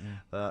funny.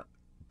 But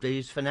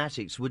these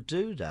fanatics would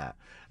do that.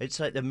 It's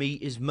like the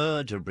Meat is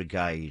Murder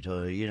Brigade,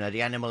 or, you know,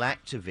 the animal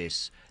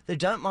activists. They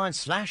don't mind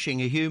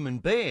slashing a human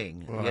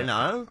being, you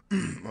know,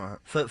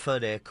 for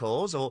their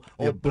cause, or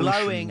The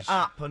blowing abortions.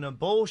 up an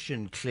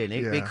abortion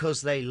clinic Yeah.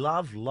 because they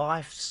love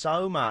life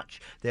so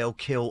much they'll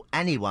kill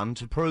anyone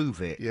to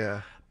prove it.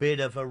 Yeah. Bit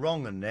of a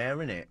wrong un there,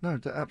 innit? No,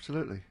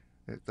 absolutely.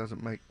 It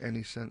doesn't make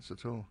any sense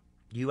at all.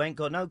 You ain't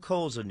got no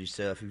cause on this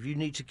earth. If you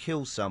need to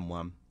kill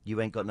someone, you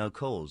ain't got no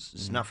cause.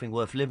 It's nothing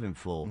worth living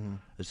for.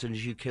 As soon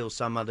as you kill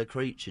some other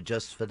creature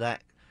just for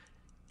that,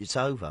 it's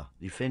over.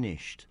 You're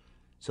finished.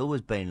 It's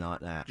always been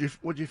like that.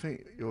 What do you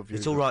think your view?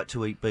 It's all right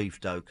to eat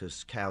beef, though,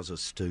 because cows are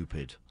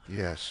stupid.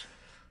 Yes.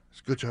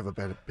 It's good to have a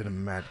bit of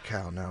mad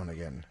cow now and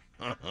again.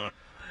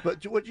 But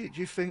do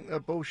you think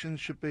abortion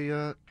should be?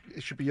 It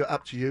should be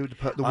up to you,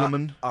 the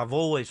woman. I've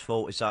always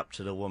thought it's up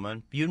to the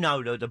woman. You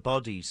know the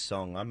Bodies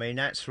song. I mean,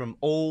 that's from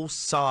all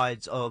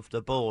sides of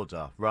the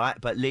border,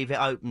 right? But leave it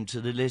open to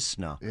the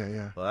listener. Yeah,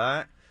 yeah.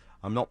 Right?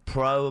 I'm not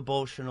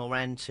pro-abortion or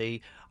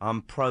anti.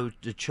 I'm pro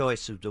the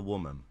choice of the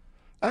woman.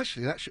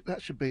 Actually,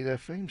 that should be their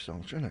theme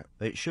song, shouldn't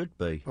it? It should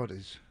be.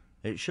 Bodies.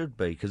 It should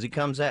be, because it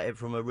comes at it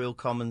from a real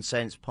common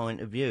sense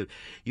point of view.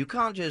 You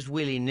can't just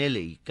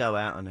willy-nilly go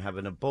out and have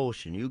an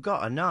abortion. You've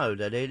got to know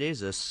that it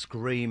is a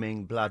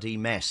screaming bloody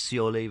mess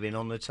you're leaving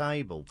on the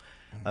table,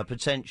 a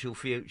potential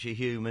future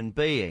human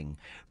being.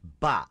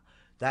 But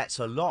that's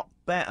a lot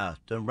better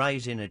than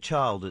raising a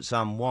child that's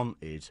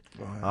unwanted.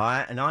 Right. All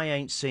right? And I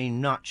ain't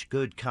seen much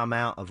good come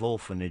out of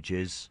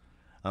orphanages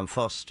and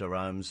foster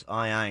homes.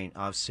 I ain't.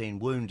 I've seen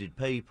wounded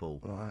people.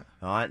 Right.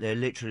 Right? They're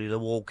literally the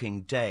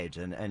walking dead,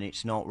 and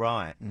it's not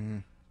right.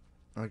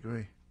 I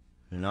agree.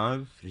 You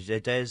know,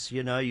 there's,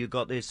 you know, you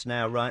got this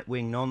now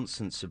right-wing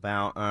nonsense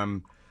about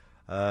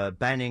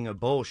banning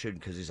abortion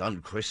because it's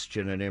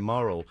unchristian and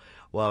immoral.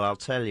 Well, I'll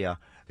tell you,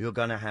 you're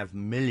going to have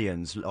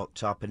millions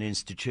locked up and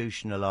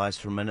institutionalised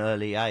from an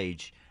early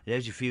age.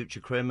 There's your future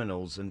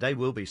criminals, and they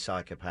will be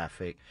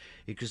psychopathic,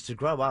 because to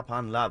grow up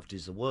unloved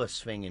is the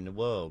worst thing in the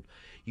world.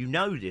 You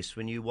know this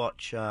when you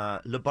watch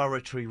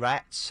laboratory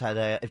rats, how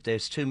if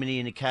there's too many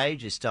in a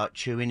cage, they start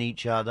chewing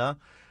each other.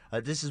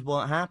 This is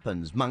what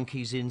happens.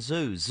 Monkeys in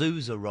zoos.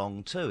 Zoos are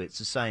wrong too. It's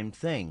the same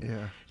thing.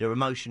 Yeah. They're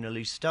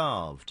emotionally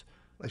starved.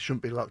 They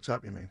shouldn't be locked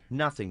up, you mean?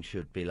 Nothing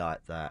should be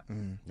like that.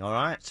 All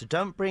right? So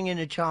don't bring in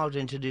a child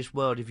into this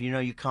world if you know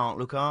you can't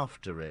look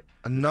after it.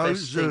 And no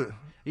Best zoo. thing-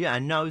 Yeah,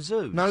 and no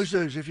zoos. No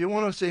zoos. If you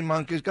want to see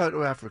monkeys, go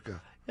to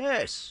Africa.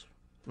 Yes.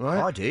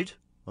 Right? I did.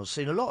 I've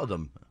seen a lot of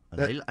them.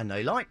 And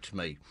they liked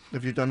me.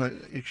 Have you done it?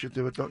 You should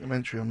do a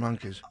documentary on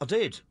monkeys. I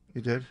did.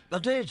 You did? I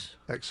did.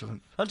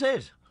 Excellent. I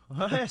did.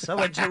 Yes, I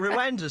went to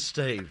Rwanda,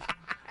 Steve.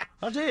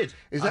 I did.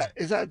 Is that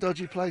a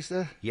dodgy place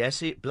there?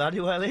 Yes, it bloody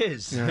well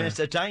is. Yeah. It's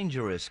a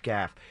dangerous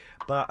gaff.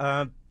 But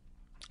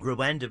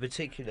Rwanda,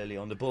 particularly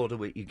on the border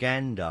with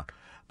Uganda,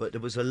 but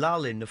there was a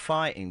lull in the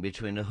fighting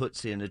between the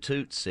Hutsi and the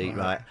Tutsi,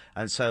 right?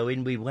 And so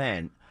in we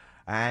went,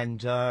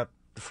 and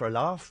for a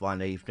laugh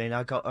one evening,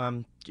 I got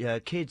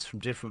kids from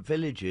different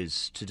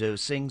villages to do a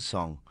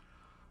sing-song.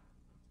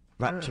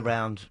 wrapped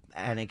around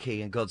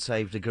Anarchy and God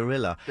Save the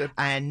Gorilla,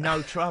 and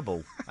no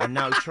trouble,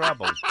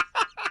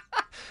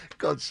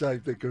 God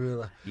save the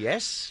gorilla.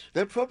 Yes.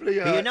 They're probably.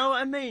 But you know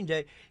what I mean?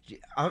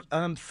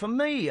 For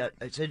me,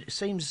 it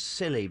seems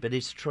silly, but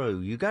it's true.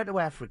 You go to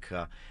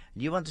Africa,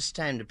 and you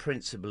understand the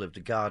principle of the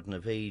Garden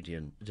of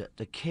Eden.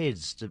 The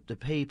kids, the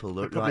people,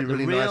 They're like probably the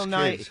really real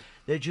nice kids.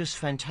 they're just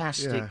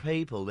fantastic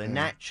people. They're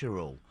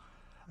natural,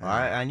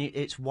 right? And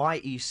it's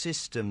whitey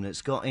system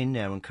that's got in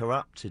there and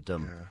corrupted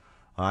them. Yeah.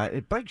 Right,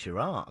 it breaks your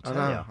heart, I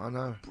tell you. I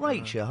know.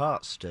 Breaks your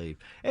heart, Steve.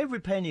 Every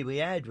penny we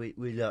had, we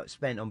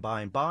spent on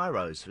buying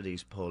biros for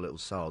these poor little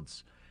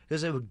sods,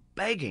 because they were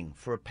begging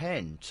for a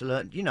pen to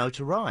learn,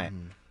 to write.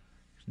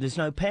 There's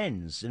no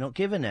pens. They're not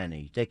given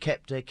any. They're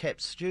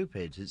kept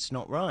stupid. It's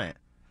not right.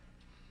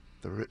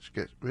 The rich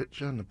get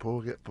richer and the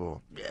poor get poor.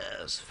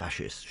 Yes,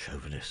 fascist,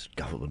 chauvinist,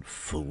 government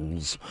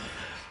fools.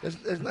 There's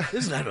no,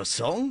 Isn't that a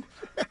song?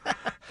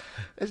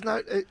 there's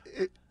no.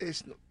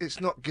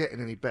 It's not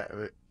getting any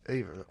better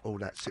either. All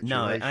that situation.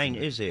 No, it ain't,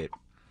 is it?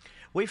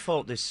 We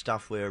thought this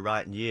stuff we were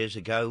writing years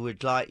ago would,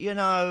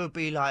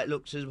 be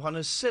looked upon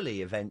as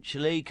silly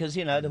eventually, because,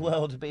 the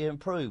world would be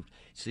improved.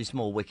 It's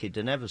more wicked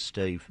than ever,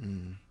 Steve.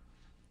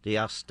 The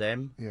us,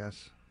 them.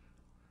 Yes.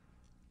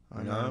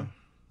 I know.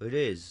 It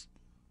is.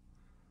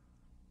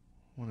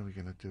 What are we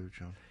going to do,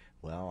 John?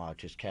 Well, I'll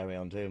just carry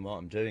on doing what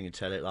I'm doing and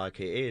tell it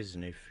like it is.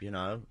 And if,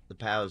 the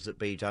powers that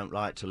be don't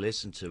like to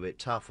listen to it,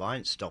 tough, I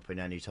ain't stopping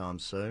anytime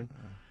soon.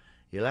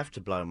 You'll have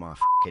to blow my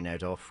f***ing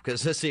head off,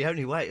 because that's the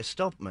only way to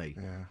stop me.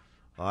 Yeah.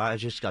 I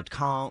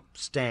can't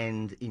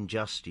stand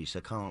injustice. I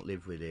can't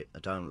live with it. I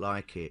don't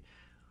like it.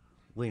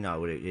 We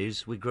know what it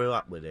is. We grew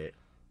up with it.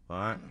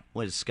 Right?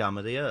 We're the scum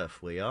of the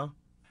earth, we are.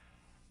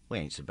 We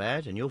ain't so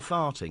bad, and you're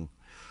farting.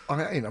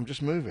 I ain't. I'm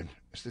just moving.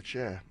 It's the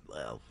chair.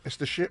 Well, It's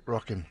the ship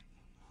rocking.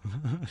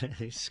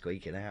 he's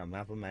squeaking out,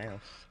 mother mouse.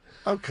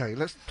 Okay,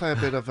 let's play a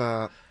bit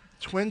of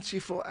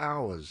 24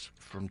 Hours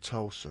from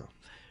Tulsa.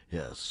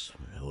 Yes,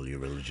 all you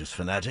religious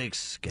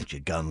fanatics, get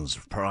your guns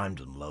primed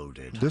and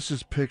loaded. This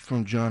is picked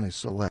from Johnny's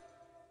Select.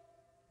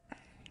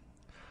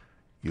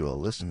 You are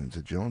listening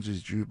to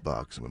Jonesy'S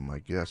Jukebox with my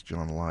guest,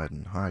 John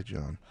Lydon. Hi,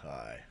 John.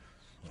 Hi.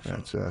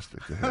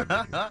 Fantastic to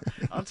have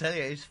you. I'll tell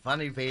you, it's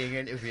funny being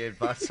interviewed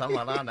by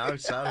someone I know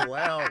so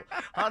well.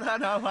 I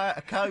don't know how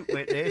to cope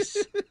with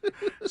this.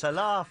 It's a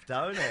laugh,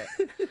 don't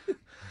it?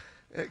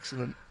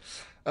 Excellent.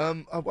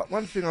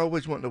 One thing I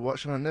always wanted to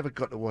watch, and I never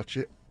got to watch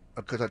it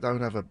because I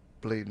don't have a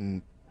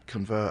bleeding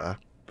converter.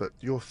 But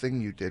your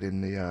thing you did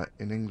in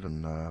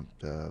England,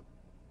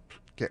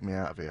 Get Me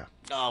Out of Here.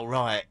 Oh,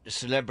 right.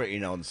 Celebrity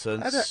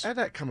nonsense. How'd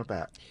that come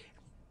about?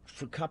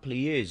 For a couple of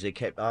years, they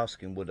kept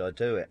asking would I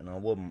do it, and I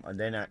wouldn't. And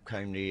then out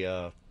came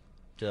the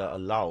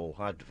lull.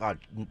 I'd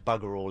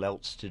bugger all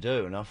else to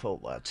do, and I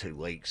thought, well, 2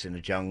 weeks in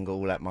the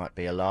jungle, that might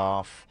be a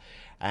laugh.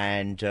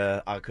 And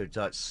I could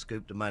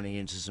scoop the money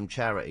into some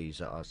charities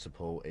that I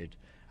supported.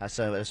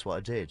 So that's what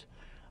I did.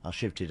 I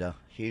shifted a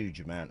huge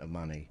amount of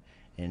money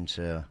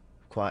into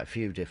quite a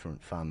few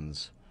different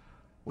funds.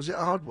 Was it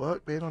hard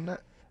work being on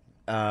that?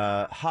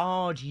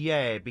 Hard,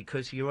 yeah,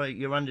 because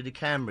you're under the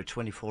camera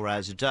 24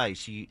 hours a day,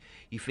 so you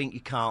think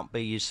you can't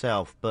be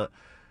yourself. But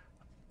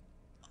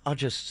I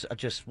just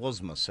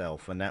was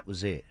myself, and that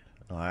was it.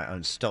 Right,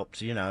 and stopped,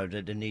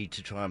 the need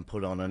to try and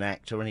put on an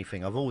act or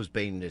anything. I've always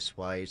been this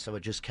way, so I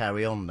just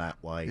carry on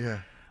that way.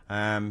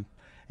 Yeah.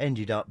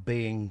 Ended up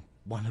being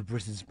one of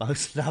Britain's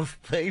most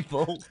loved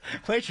people,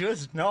 which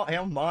was not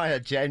on my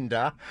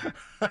agenda.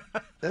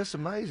 That's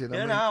amazing.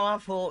 I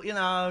thought,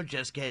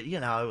 just get,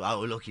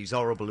 oh, look, he's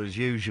horrible as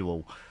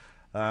usual.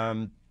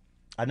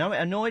 I know it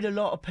annoyed a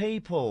lot of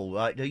people,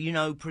 like,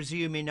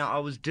 presuming that I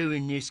was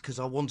doing this because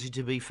I wanted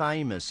to be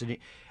famous. And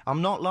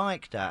I'm not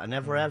like that. I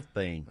never have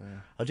been. Yeah.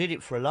 I did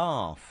it for a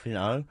laugh,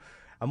 And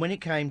when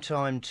it came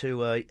time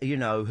to,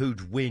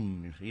 who'd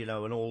win,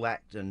 and all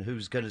that, and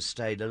who's going to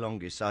stay the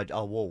longest, I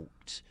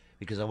walked.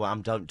 Because I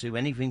don't do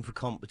anything for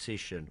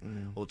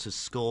competition or to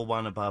score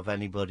one above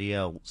anybody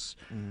else.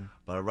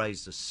 But I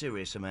raised a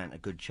serious amount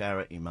of good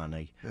charity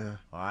money. Yeah.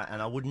 All right? And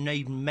I wouldn't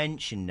even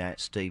mention that,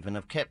 Stephen.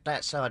 I've kept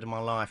that side of my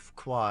life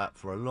quiet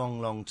for a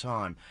long, long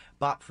time.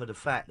 But for the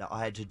fact that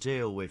I had to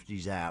deal with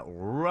these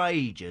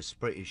outrageous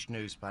British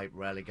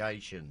newspaper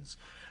allegations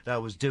that I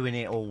was doing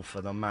it all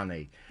for the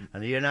money.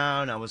 And, and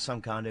I was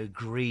some kind of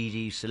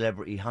greedy,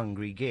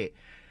 celebrity-hungry git.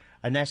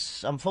 And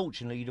that's,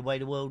 unfortunately, the way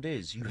the world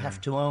is. You have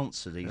to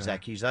answer these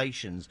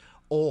accusations,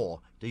 or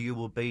you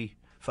will be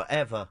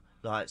forever,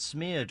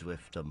 smeared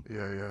with them.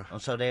 Yeah. And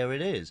so there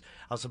it is.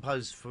 I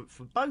suppose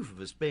for both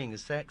of us, being a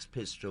Sex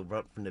Pistol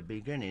right from the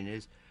beginning,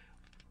 is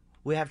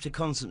we have to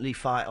constantly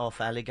fight off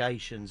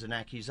allegations and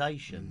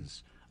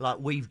accusations. Like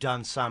we've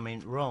done something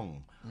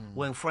wrong.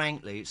 When,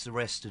 frankly, it's the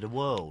rest of the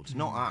world,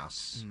 not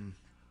us.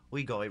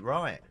 We got it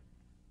right.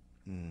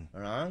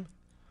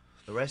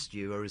 The rest of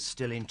you are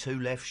still in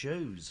 2 left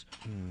shoes.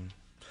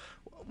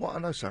 Well, I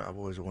know something I've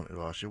always wanted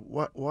to ask you.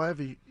 Why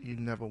have you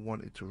never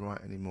wanted to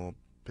write any more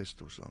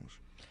Pistol songs?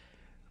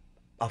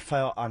 I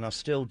felt, and I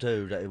still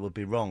do, that it would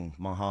be wrong,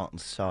 my heart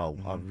and soul.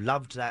 I've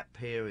loved that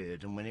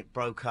period, and when it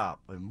broke up,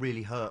 it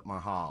really hurt my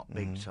heart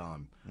big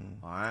time.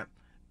 All right,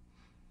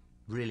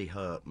 really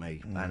hurt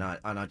me, and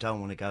I don't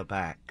want to go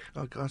back.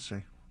 Oh, I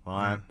see. All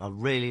right, I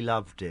really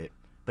loved it,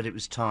 but it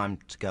was time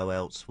to go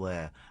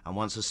elsewhere. And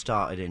once I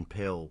started in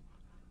Peel,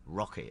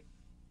 rocket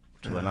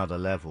to another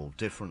level,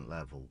 different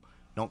level,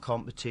 not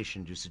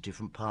competition, just a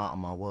different part of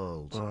my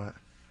world. Right.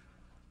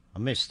 I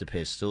miss the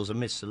Pistols. I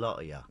miss a lot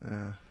of you.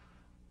 Yeah.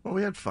 Well,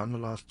 we had fun the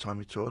last time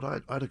we toured. I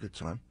had a good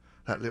time.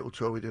 That little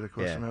tour we did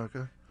across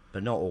America.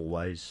 But not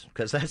always,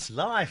 because that's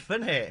life,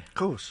 isn't it? Of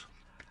course.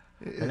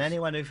 And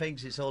anyone who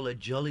thinks it's all a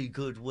jolly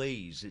good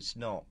wheeze, it's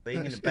not. Being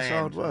in a it's band,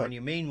 hard work. when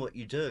you mean what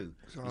you do,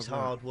 it's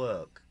hard work.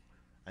 work.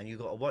 And you've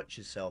got to watch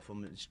yourself,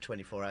 and it's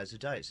 24 hours a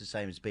day. It's the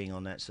same as being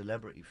on that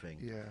celebrity thing.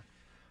 Yeah.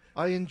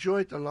 I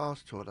enjoyed the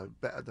last tour, though,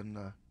 better than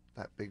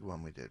that big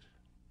one we did.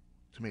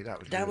 To me,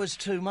 that was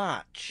too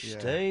much, Yeah.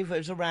 Steve. It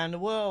was around the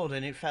world,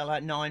 and it felt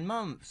like 9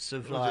 months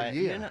of It was like, a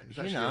year. you know, It was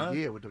actually a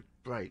year with the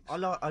breaks.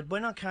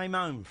 when I came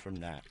home from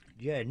that,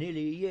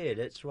 nearly a year.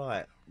 That's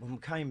right. When we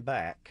came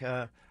back,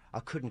 I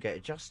couldn't get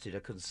adjusted. I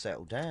couldn't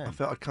settle down. I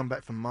felt I'd come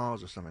back from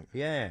Mars or something.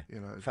 Yeah, You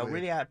know, it was felt weird.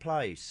 really out of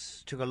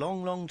place. Took a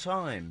long, long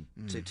time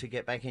to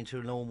get back into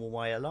a normal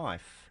way of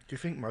life. Do you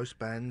think most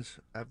bands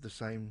have the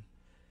same,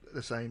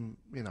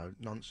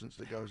 nonsense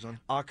that goes on?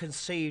 I can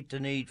see the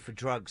need for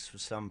drugs for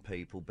some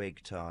people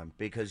big time,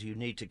 because you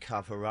need to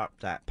cover up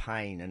that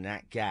pain and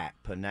that gap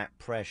and that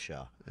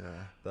pressure.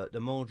 Yeah. But the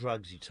more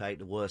drugs you take,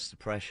 the worse the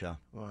pressure.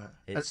 Right.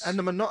 It's- And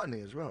the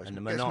monotony as well. and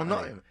the It's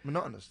monotony.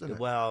 monotonous, doesn't it?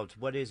 Well,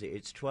 what is it?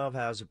 It's 12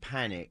 hours of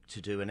panic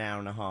to do an hour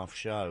and a half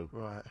show.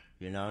 Right.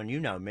 You know, and you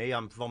know me,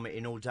 I'm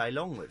vomiting all day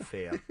long with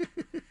fear.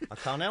 I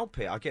can't help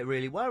it. I get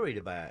really worried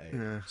about it.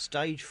 Yeah.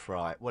 Stage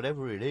fright,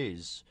 whatever it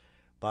is.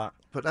 But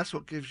But that's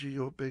what gives you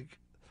your big,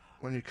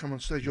 when you come on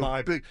stage, your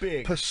My big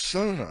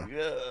persona.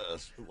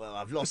 yes, well,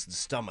 I've lost the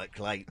stomach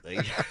lately.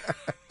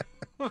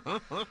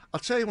 I'll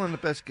tell you one of the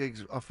best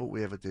gigs I thought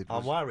we ever did I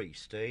was... worry,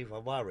 Steve. I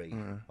worry.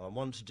 I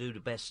want to do the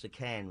best I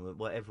can with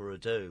whatever I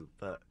do,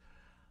 but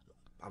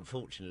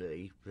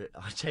unfortunately,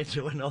 I tend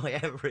to annoy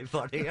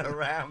everybody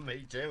around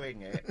me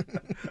doing it.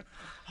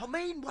 I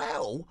mean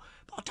well,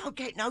 but I don't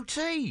get no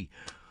tea.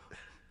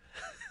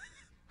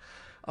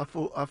 I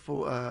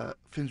thought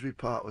Finsbury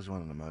Park was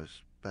one of the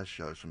best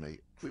shows for me.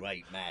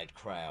 Great mad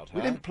crowd, huh?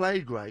 We didn't play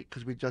great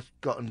because we just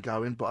gotten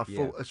going, but I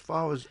thought as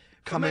far as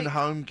coming me-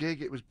 home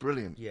gig, it was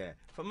brilliant. Yeah,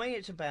 for me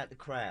it's about the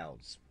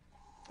crowds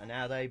and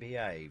how they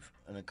behave,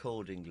 and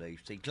accordingly.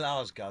 See,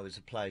 Glasgow is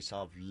a place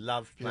I've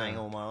loved playing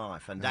all my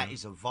life, and that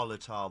is a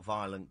volatile,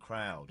 violent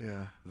crowd.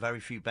 Yeah. Very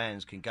few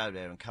bands can go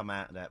there and come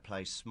out of that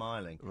place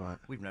smiling. Right.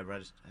 We've never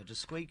had a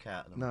squeak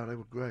out of them. No, they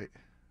were great.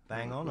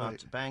 Bang on Right.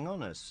 us, bang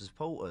on us,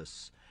 support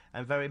us.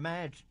 And very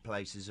mad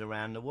places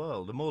around the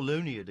world. The more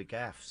loonier the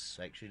gaffs,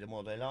 actually, the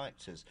more they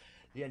liked us.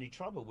 The only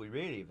trouble we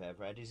really have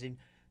ever had is in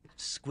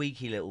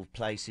squeaky little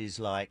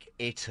places like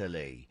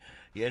Italy,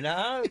 you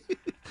know,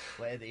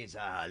 where these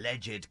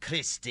alleged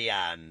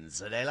Christians,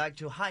 they like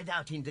to hide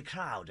out in the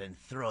crowd and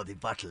throw the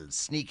bottles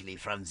sneakily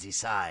from the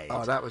side.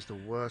 Oh, that was the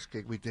worst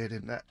gig we did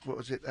in that, what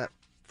was it, that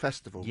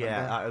festival? yeah,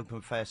 remember? our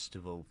open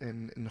festival.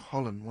 In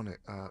Holland, wasn't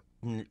it?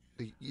 Mm.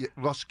 The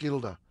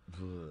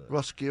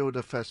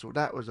Roskilde Festival.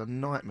 That was a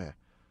nightmare.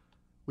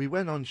 We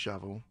went on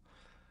Shovel,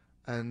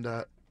 and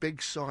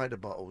big cider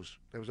bottles.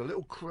 There was a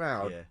little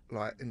crowd, Yeah.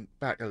 like in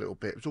back a little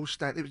bit. It was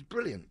all It was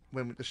brilliant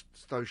when we just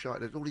so shy.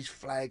 There's all these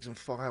flags and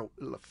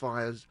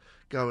fires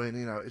going.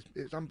 You know,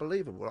 it's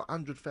unbelievable. Like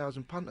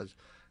 100,000 punters,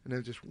 and there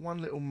was just one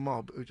little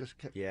mob who just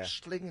kept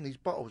slinging these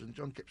bottles. And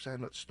John kept saying,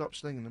 "Look, stop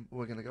slinging them.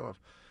 We're going to go off."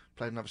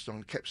 Played another song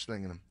and kept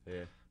slinging them.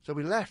 Yeah. So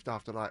we left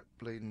after like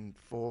bleeding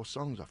 4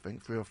 songs, I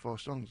think, 3 or 4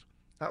 songs.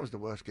 That was the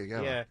worst gig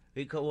ever. Yeah,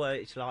 because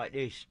it's like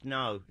this.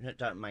 No,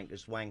 don't make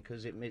us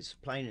wankers. It's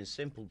plain and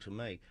simple to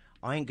me.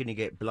 I ain't going to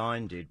get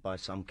blinded by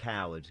some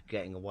coward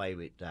getting away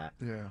with that.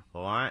 Yeah.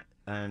 All right?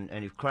 And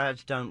if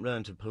crowds don't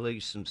learn to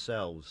police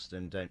themselves,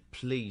 then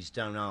please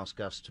don't ask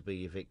us to be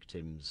your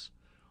victims.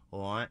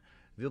 All right?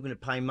 If you're going to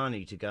pay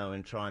money to go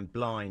and try and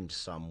blind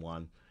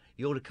someone,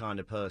 you're the kind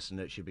of person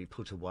that should be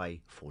put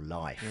away for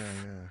life.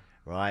 Yeah.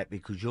 Right?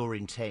 Because your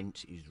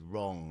intent is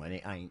wrong, and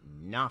it ain't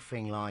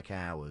nothing like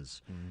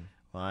ours.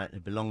 Right? They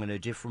belong on a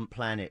different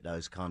planet,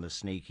 those kind of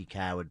sneaky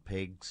coward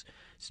pigs.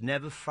 It's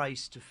never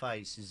face to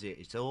face, is it?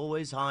 It's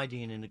always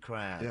hiding in the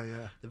crowd.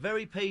 Yeah. The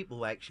very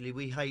people, actually,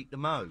 we hate the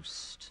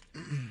most.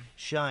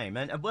 Shame.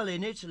 And well,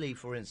 in Italy,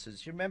 for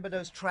instance, you remember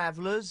those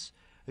travellers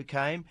who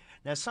came?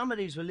 Now, some of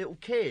these were little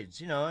kids,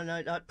 you know, and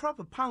like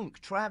proper punk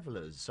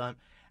travellers.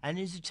 And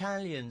these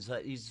Italians,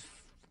 like these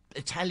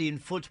Italian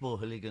football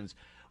hooligans,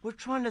 were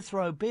trying to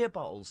throw beer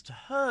bottles to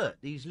hurt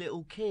these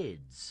little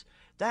kids.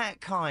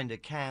 That kind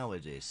of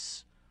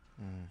cowardice.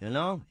 You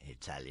know?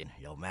 Italian,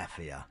 you're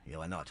mafia, you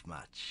are not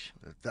much.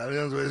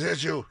 Italians will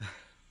hit you.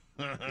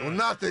 You're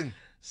nothing.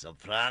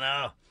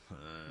 Soprano.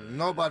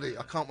 Nobody.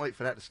 I can't wait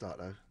for that to start,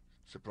 though.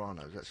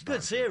 Sopranos. That's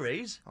Good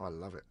series. Oh, I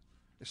love it.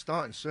 It's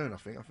starting soon, I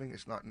think. I think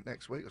it's like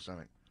next week or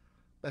something.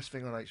 Best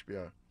thing on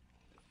HBO.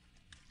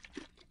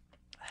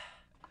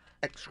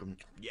 Excellent.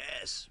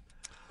 Yes.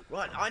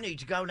 Right, I need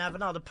to go and have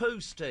another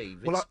poo, Steve.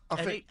 Well, It's-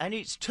 I think- and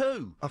it's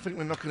 2. I think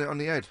we're knocking it on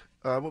the head.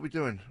 What are we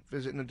doing?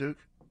 Visiting the Duke?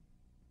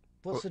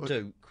 What's What-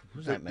 a Duke? What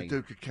does that The mean?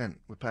 Duke of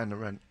Kent. We're paying the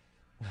rent.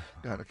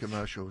 Going to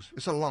commercials.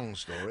 It's a long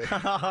story.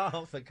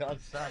 Oh, for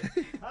God's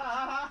sake.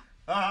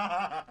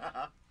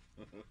 I'm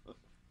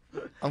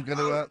going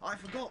to... I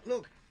forgot,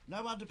 look,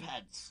 no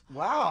underpants.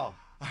 Wow.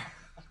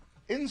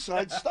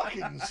 Inside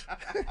stockings.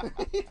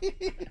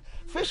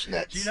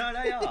 Fishnets. Do you know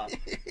what they are?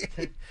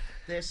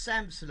 They're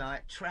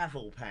Samsonite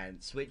travel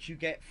pants, which you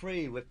get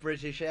free with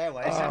British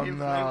Airways Oh, and you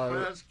flew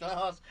no. first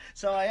class.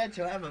 So I had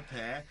to have a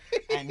pair.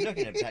 And look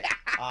at them.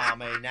 I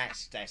mean,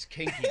 that's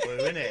kinky boo,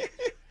 isn't it?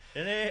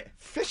 Isn't it?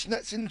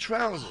 Fishnets in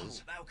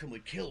trousers. Malcolm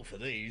would kill for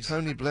these.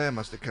 Tony Blair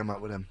must have come up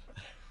with them.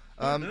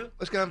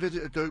 Let's go and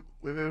visit the Duke.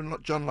 We're hearing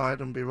John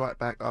Lydon. Be right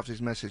back after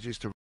his messages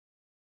to